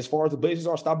 And as far as the Blazers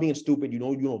are, stop being stupid. You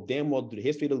know damn well through the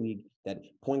history of the league that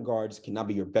point guards cannot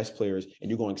be your best players and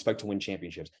you're going to expect to win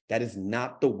championships. That is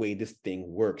not the way this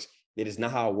thing works. It is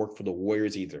not how it worked for the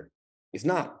Warriors either. It's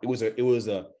not. It was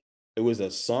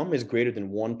a sum is greater than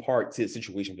one part to the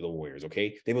situation for the Warriors,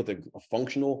 okay? They built a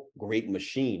functional, great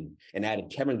machine and added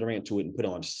Kevin Durant to it and put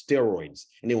it on steroids,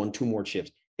 and they won 2 more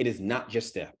chips. It is not just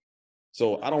Steph.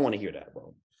 So I don't want to hear that,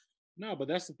 bro. No, but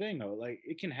that's the thing, though. Like,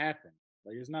 it can happen.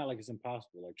 Like, it's not like it's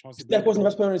impossible. Like, Steph wasn't the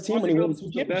best player on his team when he won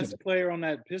the best player on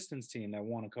that Pistons team that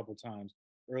won a couple times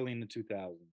early in the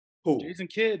 2000s. Who? Jason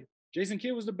Kidd. Jason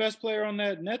Kidd was the best player on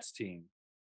that Nets team.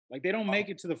 Like, they don't make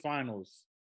it to the finals.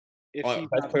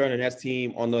 Best player on the Nets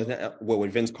team on those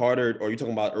with Vince Carter, or are you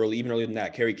talking about even earlier than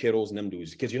that, Kerry Kittles and them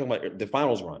dudes? Because you're talking about the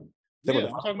finals run. Yeah, I'm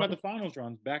talking about the finals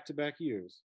runs back-to-back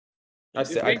years. If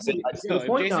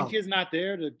Jason Kidd's not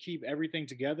there to keep everything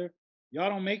together, y'all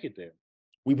don't make it there.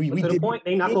 To the point,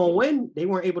 they're not going to win. They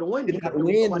weren't able to win. They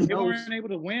weren't able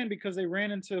to win because they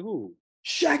ran into who?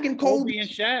 Shaq and Kobe and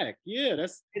Shaq. Yeah,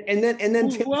 that's and then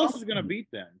who else is going to beat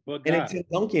them? But then Tim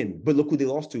Duncan. But look who they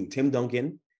lost to. Tim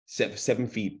Duncan, 7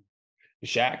 feet.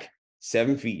 Shaq,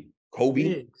 7 feet.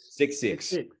 Kobe,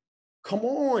 6'6". Come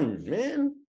on,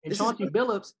 man. And Chauncey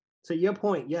Billups, to your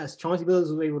point, yes, Chauncey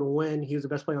Billups was able to win. He was the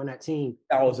best player on that team.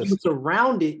 He was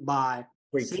surrounded by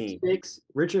 6'6",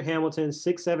 Richard Hamilton,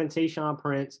 6'7", Tayshaun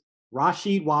Prince,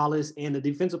 Rasheed Wallace, and the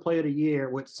Defensive Player of the Year,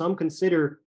 which some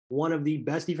consider one of the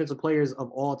best defensive players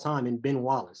of all time, in Ben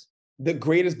Wallace. The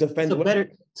greatest defender.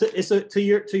 To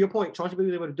your point, Chauncey Billups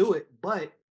was able to do it,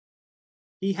 but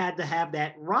he had to have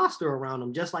that roster around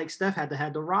him, just like Steph had to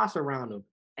have the roster around him.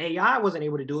 AI wasn't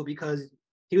able to do it because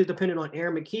he was dependent on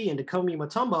Aaron McKee, and Dikembe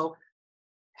Mutombo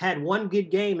had one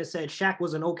good game and said Shaq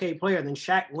was an okay player. Then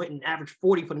Shaq went and averaged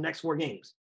 40 for the next 4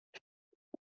 games.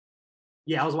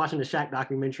 Yeah, I was watching the Shaq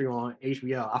documentary on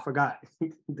HBO. I forgot.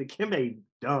 Dikembe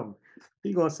dumb.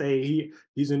 He's going to say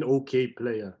he's an okay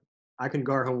player. I can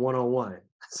guard him one-on-one.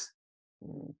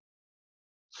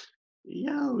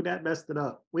 Yo, that messed it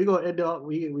up. We gonna end up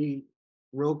we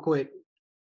real quick.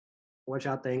 What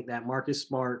y'all think that Marcus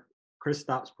Smart,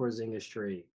 Kristaps Porzingis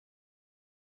trade?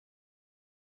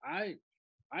 I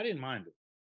didn't mind it.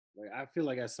 Like, I feel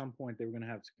like at some point they were gonna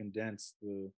have to condense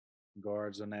the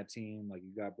guards on that team. Like,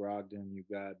 you got Brogdon, you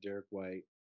got Derek White.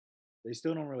 They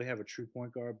still don't really have a true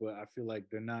point guard, but I feel like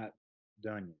they're not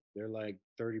done yet. They're like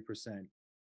 30%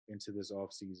 into this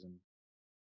offseason.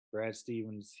 Brad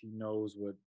Stevens, he knows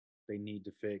what they need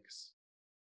to fix.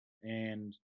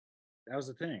 And that was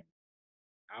the thing.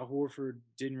 Al Horford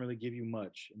didn't really give you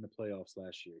much in the playoffs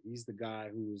last year. He's the guy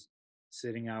who was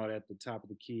sitting out at the top of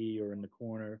the key or in the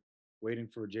corner waiting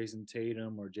for Jason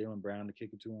Tatum or Jaylen Brown to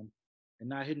kick it to him and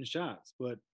not hitting shots.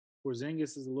 But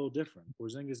Porzingis is a little different.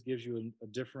 Porzingis gives you a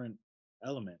different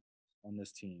element on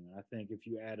this team. And I think if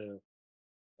you add a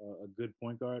good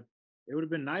point guard, it would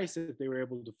have been nice if they were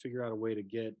able to figure out a way to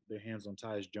get their hands on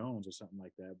Tyus Jones or something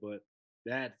like that. But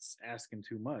that's asking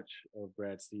too much of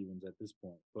Brad Stevens at this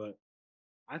point. But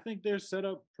I think they're set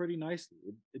up pretty nicely.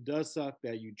 It does suck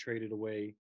that you traded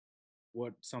away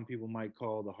what some people might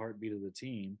call the heartbeat of the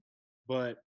team.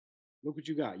 But look what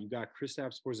you got. You got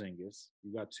Kristaps Porzingis.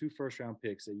 You got 2 first-round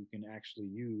picks that you can actually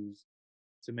use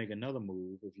to make another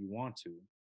move if you want to.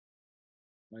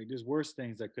 Like, there's worse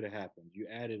things that could have happened. You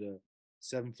added a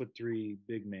 7'3"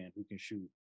 big man who can shoot.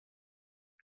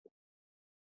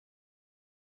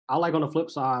 I like on the flip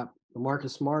side,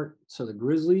 Marcus Smart to the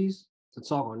Grizzlies to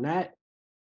talk on that.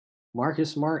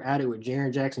 Marcus Smart added with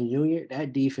Jaren Jackson Jr.,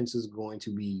 that defense is going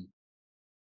to be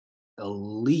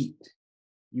elite.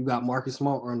 You got Marcus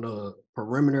Smart on the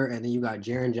perimeter, and then you got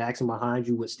Jaren Jackson behind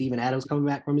you with Steven Adams coming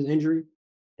back from his injury.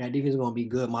 That defense is going to be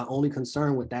good. My only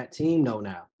concern with that team, though,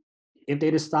 now, if they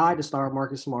decide to start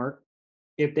Marcus Smart,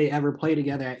 if they ever play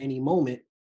together at any moment,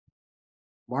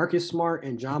 Marcus Smart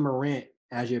and John Morant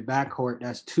as your backcourt,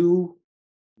 that's two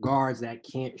guards that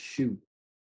can't shoot.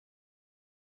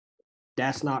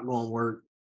 That's not going to work.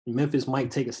 Memphis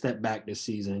might take a step back this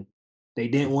season. They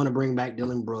didn't want to bring back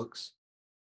Dylan Brooks.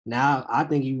 Now, I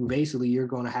think you're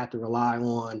going to have to rely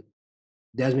on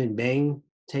Desmond Bane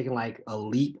taking like a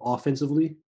leap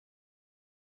offensively.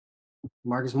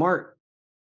 Marcus Smart,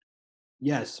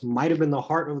 yes, might have been the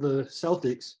heart of the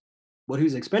Celtics, but he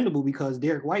was expendable because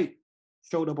Derek White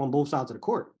showed up on both sides of the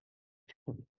court.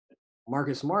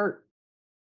 Marcus Smart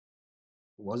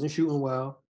wasn't shooting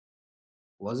well,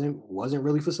 wasn't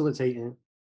really facilitating.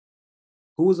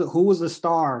 Who was the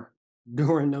star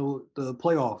during the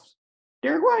playoffs?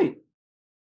 Derek White.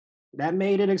 That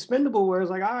made it expendable where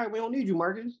it's like, all right, we don't need you,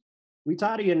 Marcus. We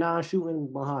tired of you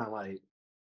non-shooting behind. Like,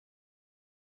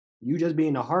 you just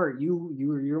being the heart,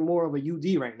 you're more of a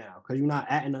UD right now because you're not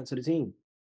adding nothing to the team.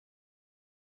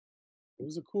 It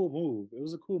was a cool move. It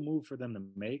was a cool move for them to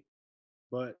make,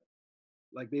 but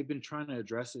like they've been trying to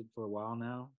address it for a while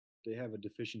now. They have a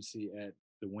deficiency at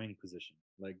the wing position.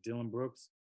 Like Dylan Brooks,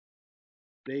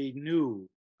 they knew,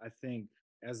 I think,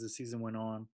 as the season went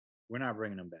on, we're not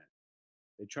bringing him back.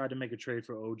 They tried to make a trade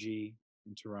for OG in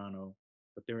Toronto,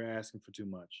 but they were asking for too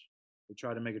much. They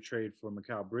tried to make a trade for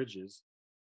Mikal Bridges,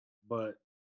 but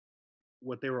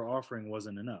what they were offering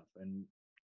wasn't enough. And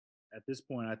at this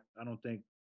point, I don't think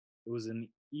it was an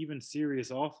even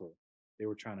serious offer they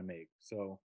were trying to make.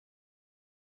 So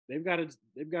they've got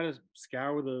to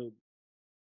scour the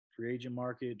free agent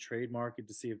market, trade market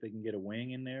to see if they can get a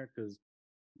wing in there. Because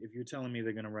if you're telling me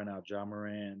they're going to run out John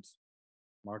Morant,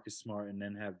 Marcus Smart, and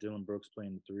then have Dylan Brooks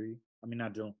playing the three, I mean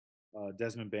not Dylan,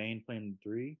 Desmond Bane playing the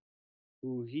three,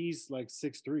 who he's like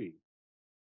 6'3".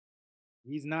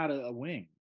 He's not a wing,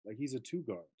 like he's a two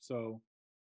guard. So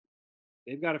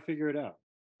they've got to figure it out.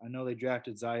 I know they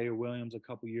drafted Zaire Williams a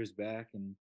couple years back,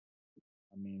 and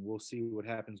I mean we'll see what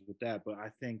happens with that. But I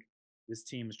think this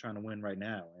team is trying to win right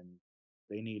now, and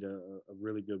they need a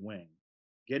really good wing.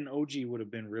 Getting OG would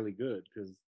have been really good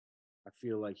because I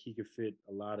feel like he could fit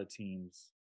a lot of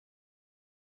teams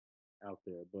out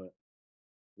there, but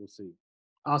we'll see.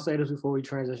 I'll say this before we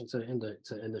transition to end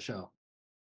the show.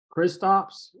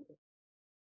 Kristaps,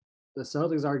 the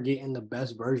Celtics are getting the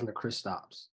best version of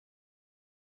Kristaps.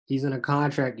 He's in a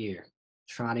contract year,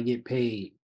 trying to get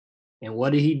paid. And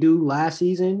what did he do last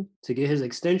season to get his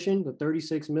extension, the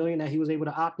 $36 million that he was able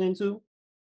to opt into?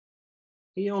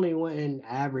 He only went and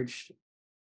averaged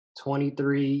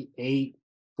 23, 8,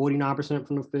 49%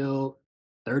 from the field,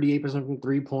 38% from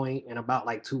 3-point, and about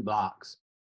like 2 blocks.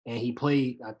 And he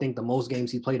played, I think the most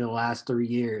games he played in the last 3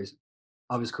 years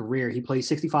of his career. He played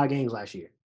 65 games last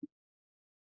year.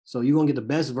 So you're going to get the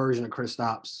best version of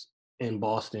Kristaps in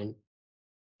Boston.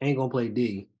 Ain't going to play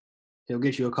D. He'll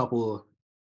get you a couple of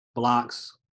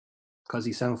blocks because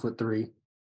he's 7'3",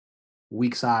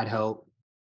 weak side help.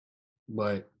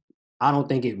 But I don't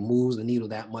think it moves the needle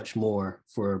that much more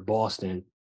for Boston.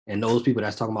 And those people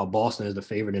that's talking about Boston as the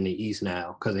favorite in the East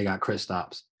now because they got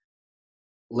Kristaps.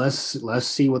 Let's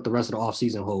see what the rest of the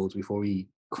offseason holds before we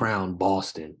crown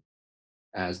Boston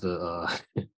as the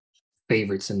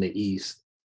favorites in the East.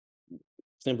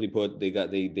 Simply put, they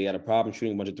had a problem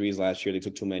shooting a bunch of threes last year. They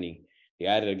took too many. They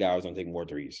added a guy who's going to take more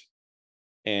threes.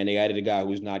 And they added a guy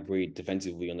who's not great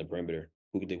defensively on the perimeter,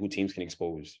 who teams can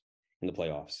expose in the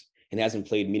playoffs, and hasn't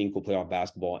played meaningful playoff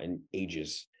basketball in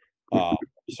ages.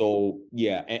 So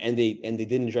yeah, and they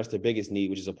didn't address their biggest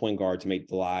need, which is a point guard to make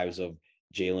the lives of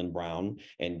Jaylen Brown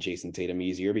and Jason Tatum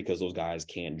easier because those guys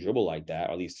can't dribble like that,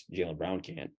 or at least Jaylen Brown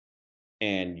can't.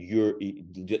 And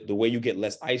the way you get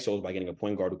less ISOs by getting a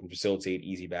point guard who can facilitate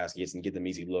easy baskets and get them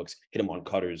easy looks, hit them on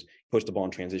cutters, push the ball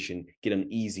in transition, get them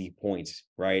easy points,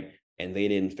 right? And they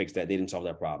didn't fix that. They didn't solve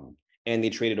that problem. And they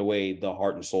traded away the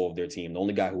heart and soul of their team. The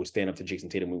only guy who would stand up to Jason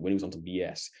Tatum when he was on some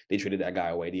BS. They traded that guy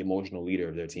away, the emotional leader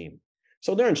of their team.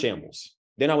 So they're in shambles.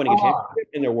 They're not winning a championship,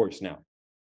 and they're worse now.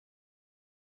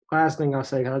 Last thing I'll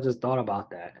say, because I just thought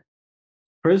about that.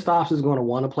 Kristaps is going to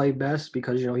want to play best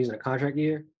because, he's in a contract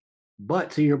year.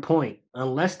 But to your point,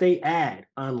 unless they add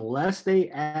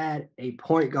a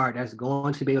point guard that's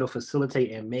going to be able to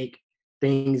facilitate and make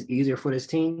things easier for this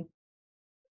team,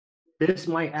 this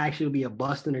might actually be a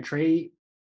bust in the trade.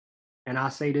 And I'll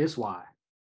say this why.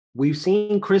 We've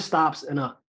seen Kristaps in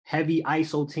a heavy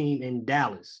ISO team in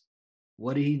Dallas.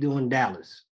 What did he do in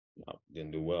Dallas? No,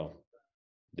 didn't do well.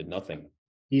 Did nothing.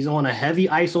 He's on a heavy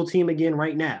ISO team again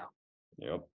right now.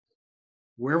 Yep.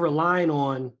 We're relying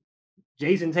on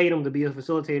Jason Tatum to be a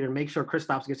facilitator and make sure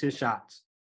Kristaps gets his shots.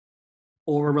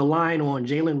 Or we're relying on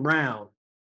Jaylen Brown,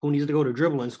 who needs to go to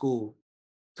dribbling school,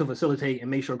 to facilitate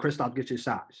and make sure Kristaps gets his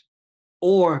shots.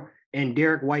 Or, and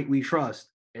Derek White, we trust,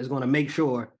 is going to make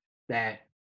sure that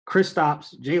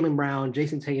Kristaps, Jaylen Brown,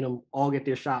 Jason Tatum all get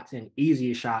their shots in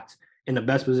easier shots in the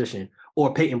best position,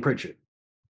 or Peyton Pritchard.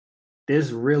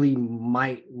 This really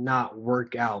might not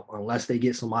work out unless they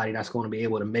get somebody that's going to be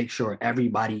able to make sure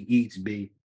everybody eats,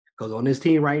 B. Because on this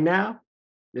team right now,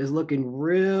 it's looking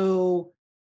real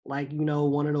like,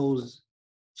 one of those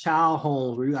child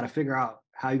homes where you got to figure out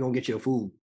how you're going to get your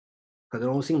food. Because it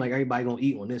don't seem like everybody going to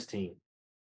eat on this team.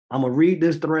 I'm going to read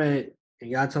this thread and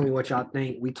y'all tell me what y'all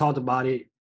think. We talked about it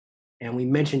and we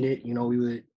mentioned it. We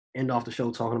would end off the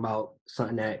show talking about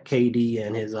something that KD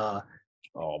and his oh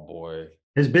boy,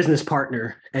 his business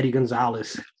partner, Eddie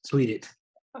Gonzalez, tweeted.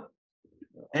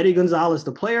 Eddie Gonzalez,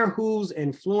 the player whose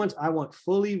influence I want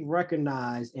fully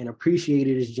recognized and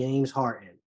appreciated is James Harden.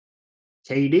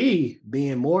 KD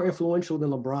being more influential than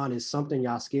LeBron is something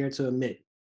y'all scared to admit.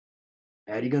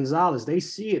 Eddie Gonzalez, they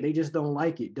see it. They just don't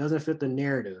like it. Doesn't fit the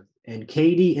narrative. And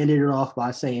KD ended it off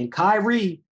by saying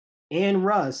Kyrie and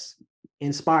Russ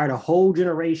inspired a whole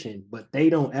generation, but they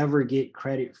don't ever get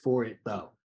credit for it, though.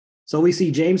 So we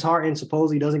see James Harden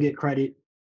supposedly doesn't get credit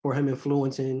for him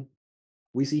influencing.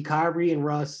 We see Kyrie and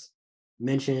Russ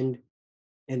mentioned.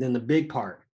 And then the big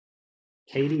part,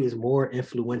 KD is more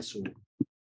influential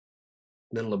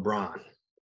than LeBron.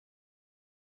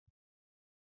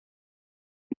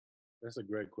 That's a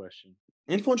great question.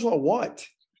 Influential at what?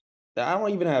 I don't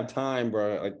even have time,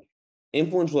 bro. Like,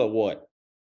 influential at what?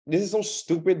 This is so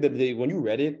stupid that when you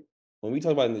read it, when we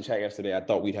talked about it in the chat yesterday, I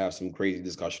thought we'd have some crazy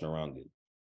discussion around it.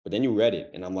 But then you read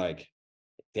it, and I'm like,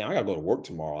 damn, I gotta go to work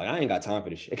tomorrow. Like, I ain't got time for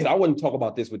this shit. Because I wouldn't talk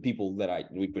about this with people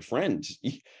with friends.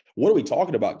 What are we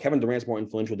talking about? Kevin Durant's more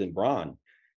influential than Bron.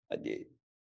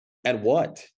 At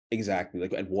what? Exactly.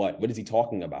 Like, at what? What is he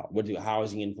talking about? How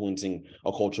is he influencing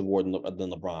a culture more than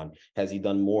LeBron? Has he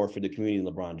done more for the community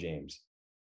than LeBron James?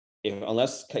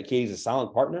 Unless KD's a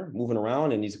silent partner moving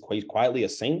around and he's quietly a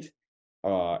saint,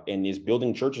 and is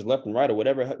building churches left and right or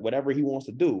whatever he wants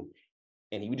to do,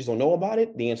 and we just don't know about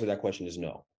it, the answer to that question is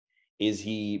no. Is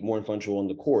he more influential on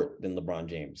the court than LeBron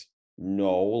James?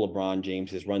 No, LeBron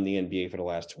James has run the NBA for the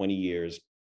last 20 years.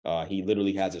 He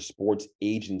literally has a sports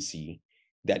agency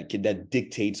that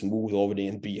dictates moves over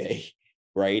the NBA,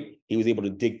 right? He was able to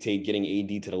dictate getting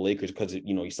AD to the Lakers because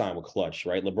he signed with Clutch,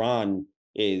 right? LeBron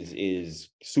is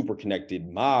super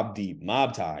connected, mob deep,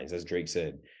 mob ties, as Drake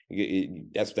said.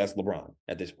 That's LeBron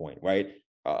at this point, right?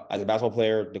 As a basketball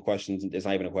player, the question is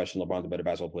not even a question. LeBron's a better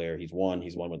basketball player. He's won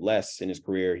with less in his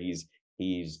career. He's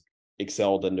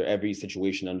excelled under every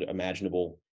situation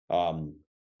imaginable.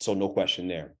 So no question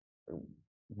there.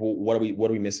 What are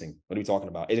we missing? What are we talking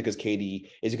about? Is it because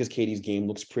KD's game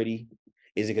looks pretty?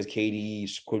 Is it because KD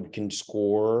can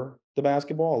score the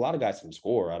basketball? A lot of guys can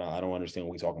score. I don't understand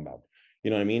what we're talking about. You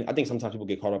know what I mean? I think sometimes people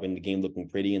get caught up in the game looking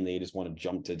pretty and they just want to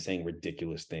jump to saying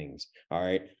ridiculous things. All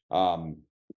right.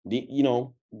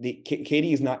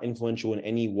 KD is not influential in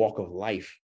any walk of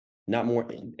life, not more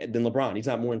than LeBron. He's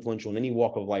not more influential in any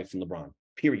walk of life than LeBron,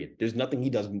 period. There's nothing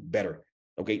he does better.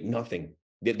 Okay. Nothing.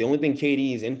 The only thing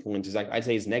KD's influence is, I'd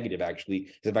say, is negative, actually,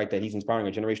 is the fact that he's inspiring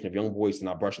a generation of young boys to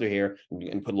not brush their hair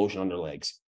and put lotion on their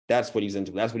legs. That's what he's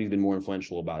into. That's what he's been more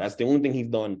influential about. That's the only thing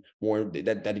he's done more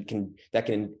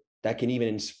that can even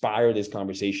inspire this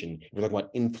conversation. We're talking about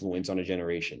influence on a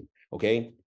generation.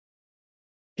 Okay.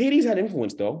 KD's had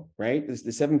influence, though, right? The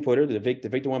 7-footer, the Victor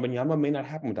Wembanyama may not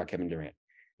happen without Kevin Durant.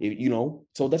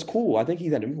 So that's cool. I think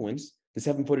he's had influence. The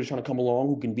 7-footer trying to come along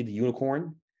who can be the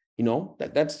unicorn.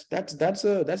 That's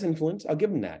influence. I'll give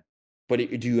him that. But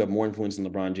do you have more influence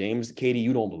than LeBron James? KD,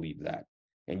 you don't believe that,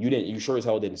 and you sure as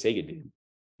hell didn't say it did.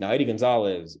 Now, Eddie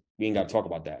Gonzalez, we ain't got to talk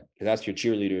about that because that's your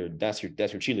cheerleader. That's your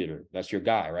cheerleader. That's your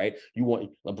guy, right?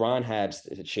 LeBron had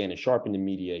Shannon Sharp in the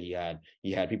media.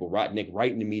 He had people Nick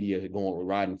Wright in the media going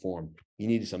riding for him. He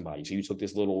needed somebody, so you took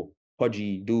this little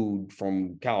pudgy dude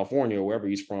from California or wherever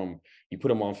he's from. You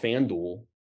put him on FanDuel.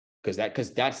 Because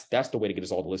that's the way to get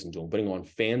us all to listen to him, putting on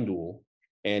FanDuel,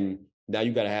 and now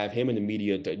you got to have him in the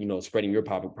media to, spreading your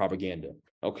propaganda.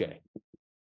 Okay.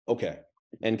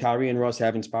 And Kyrie and Russ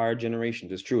have inspired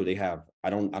generations. It's true, they have. I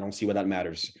don't see why that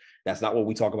matters. That's not what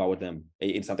we talk about with them.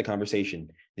 It's not the conversation.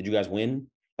 Did you guys win?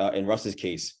 In Russ's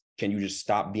case, can you just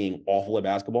stop being awful at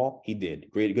basketball? He did.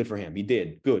 Great, good for him. He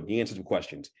did. Good. He answered some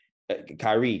questions.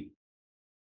 Kyrie,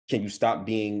 can you stop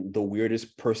being the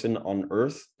weirdest person on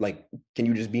earth? Like, can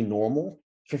you just be normal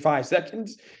for 5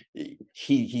 seconds?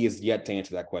 He is yet to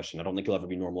answer that question. I don't think he'll ever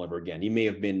be normal ever again. He may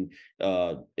have been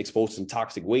exposed to some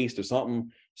toxic waste or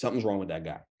something. Something's wrong with that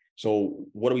guy. So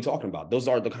what are we talking about? Those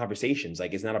are the conversations.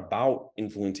 Like, it's not about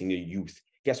influencing the youth.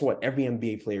 Guess what? Every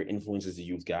NBA player influences the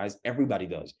youth, guys. Everybody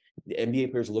does. The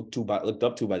NBA players looked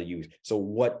up to by the youth. So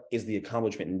what is the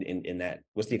accomplishment in that?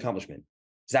 What's the accomplishment?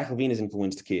 Zach LaVine has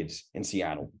influenced kids in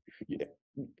Seattle.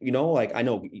 You know, like, I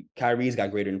know Kyrie's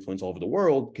got greater influence all over the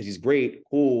world because he's great,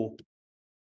 cool.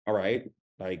 All right.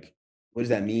 Like, what does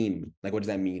that mean? Like, what does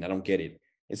that mean? I don't get it.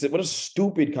 What a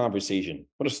stupid conversation.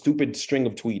 What a stupid string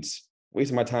of tweets.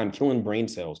 Wasting my time, killing brain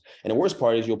cells. And the worst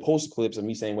part is you'll post clips of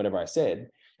me saying whatever I said,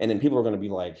 and then people are going to be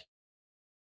like,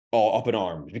 all up in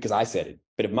arms because I said it.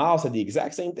 But if Miles said the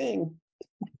exact same thing,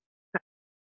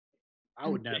 I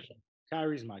would never.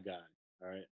 Kyrie's my guy. All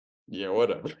right. Yeah,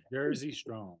 whatever. Jersey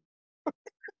strong.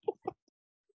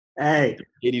 Hey,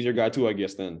 KD's your guy too, I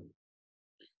guess. Then.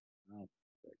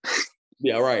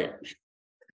 Yeah, right.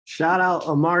 Shout out,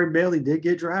 Amari Bailey did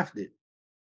get drafted.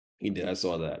 He did. I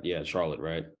saw that. Yeah, Charlotte,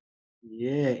 right?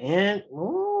 Yeah, and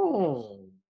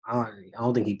I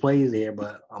don't think he plays there,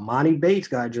 but Amani Bates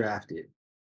got drafted.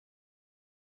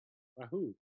 By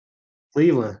who?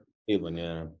 Cleveland. Cleveland,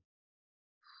 yeah.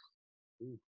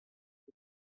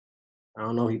 I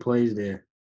don't know if he plays there.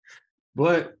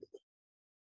 But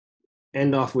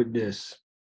end off with this.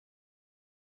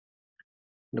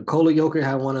 Nikola Jokic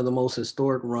had one of the most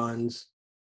historic runs.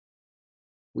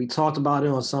 We talked about it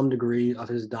on some degree of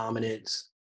his dominance.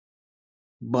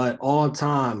 But all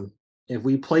time, if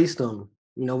we placed him,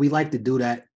 we like to do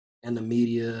that in the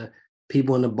media,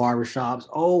 people in the barbershops.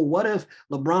 Oh, what if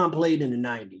LeBron played in the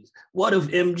 90s? What if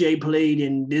MJ played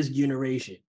in this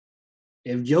generation?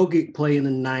 If Jokic played in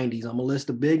the 90s, I'm going to list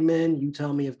the big men. You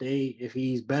tell me if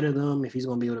he's better than them, if he's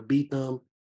going to be able to beat them.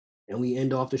 And we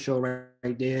end off the show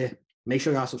right there. Make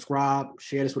sure y'all subscribe,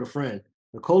 share this with a friend.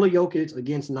 Nikola Jokic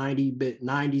against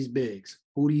 90s bigs.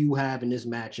 Who do you have in this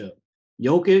matchup?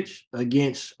 Jokic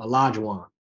against Olajuwon.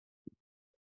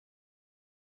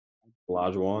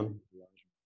 Olajuwon.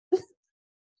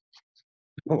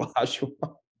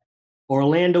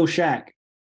 Orlando Shaq.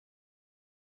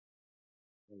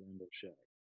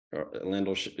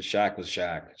 Orlando Shaq was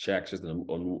Shaq. Shaq's just an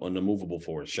immovable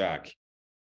force. Shaq.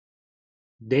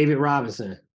 David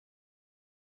Robinson.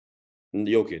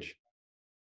 Jokic.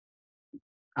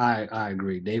 I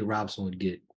agree. David Robinson would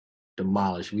get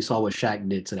demolished. We saw what Shaq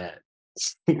did to that.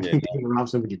 Yeah. David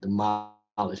Robinson would get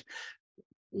demolished.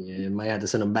 Yeah, might have to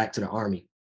send him back to the army.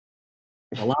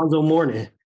 Alonzo Mourning.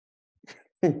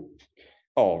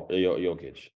 Oh,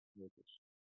 Jokic.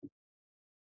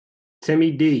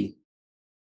 Timmy D.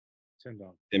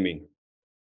 Timmy.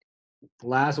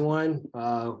 Last one.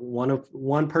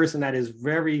 One person that is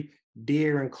very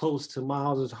dear and close to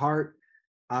Miles's heart.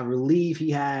 I believe he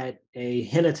had a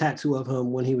henna tattoo of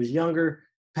him when he was younger.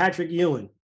 Patrick Ewing.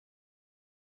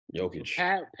 Jokic.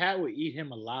 Pat would eat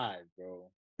him alive,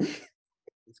 bro.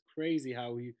 It's crazy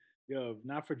how if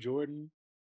not for Jordan,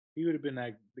 he would have been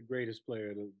like the greatest player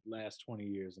of the last 20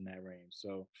 years in that range.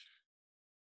 So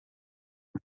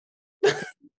I'm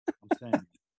saying.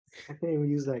 I can't even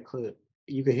use that clip.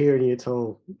 You can hear it in your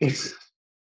tone. It's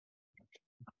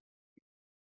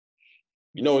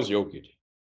Jokic.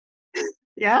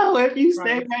 Yeah, if you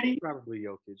stay ready. Probably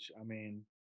Jokic. I mean,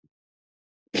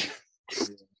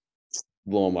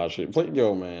 Blowing my shit.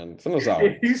 Yo, man. Send us out.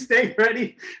 If you stay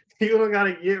ready, you don't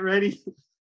gotta get ready.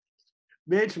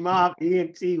 Bench Mob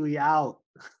ENT, we out.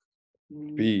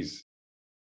 Peace.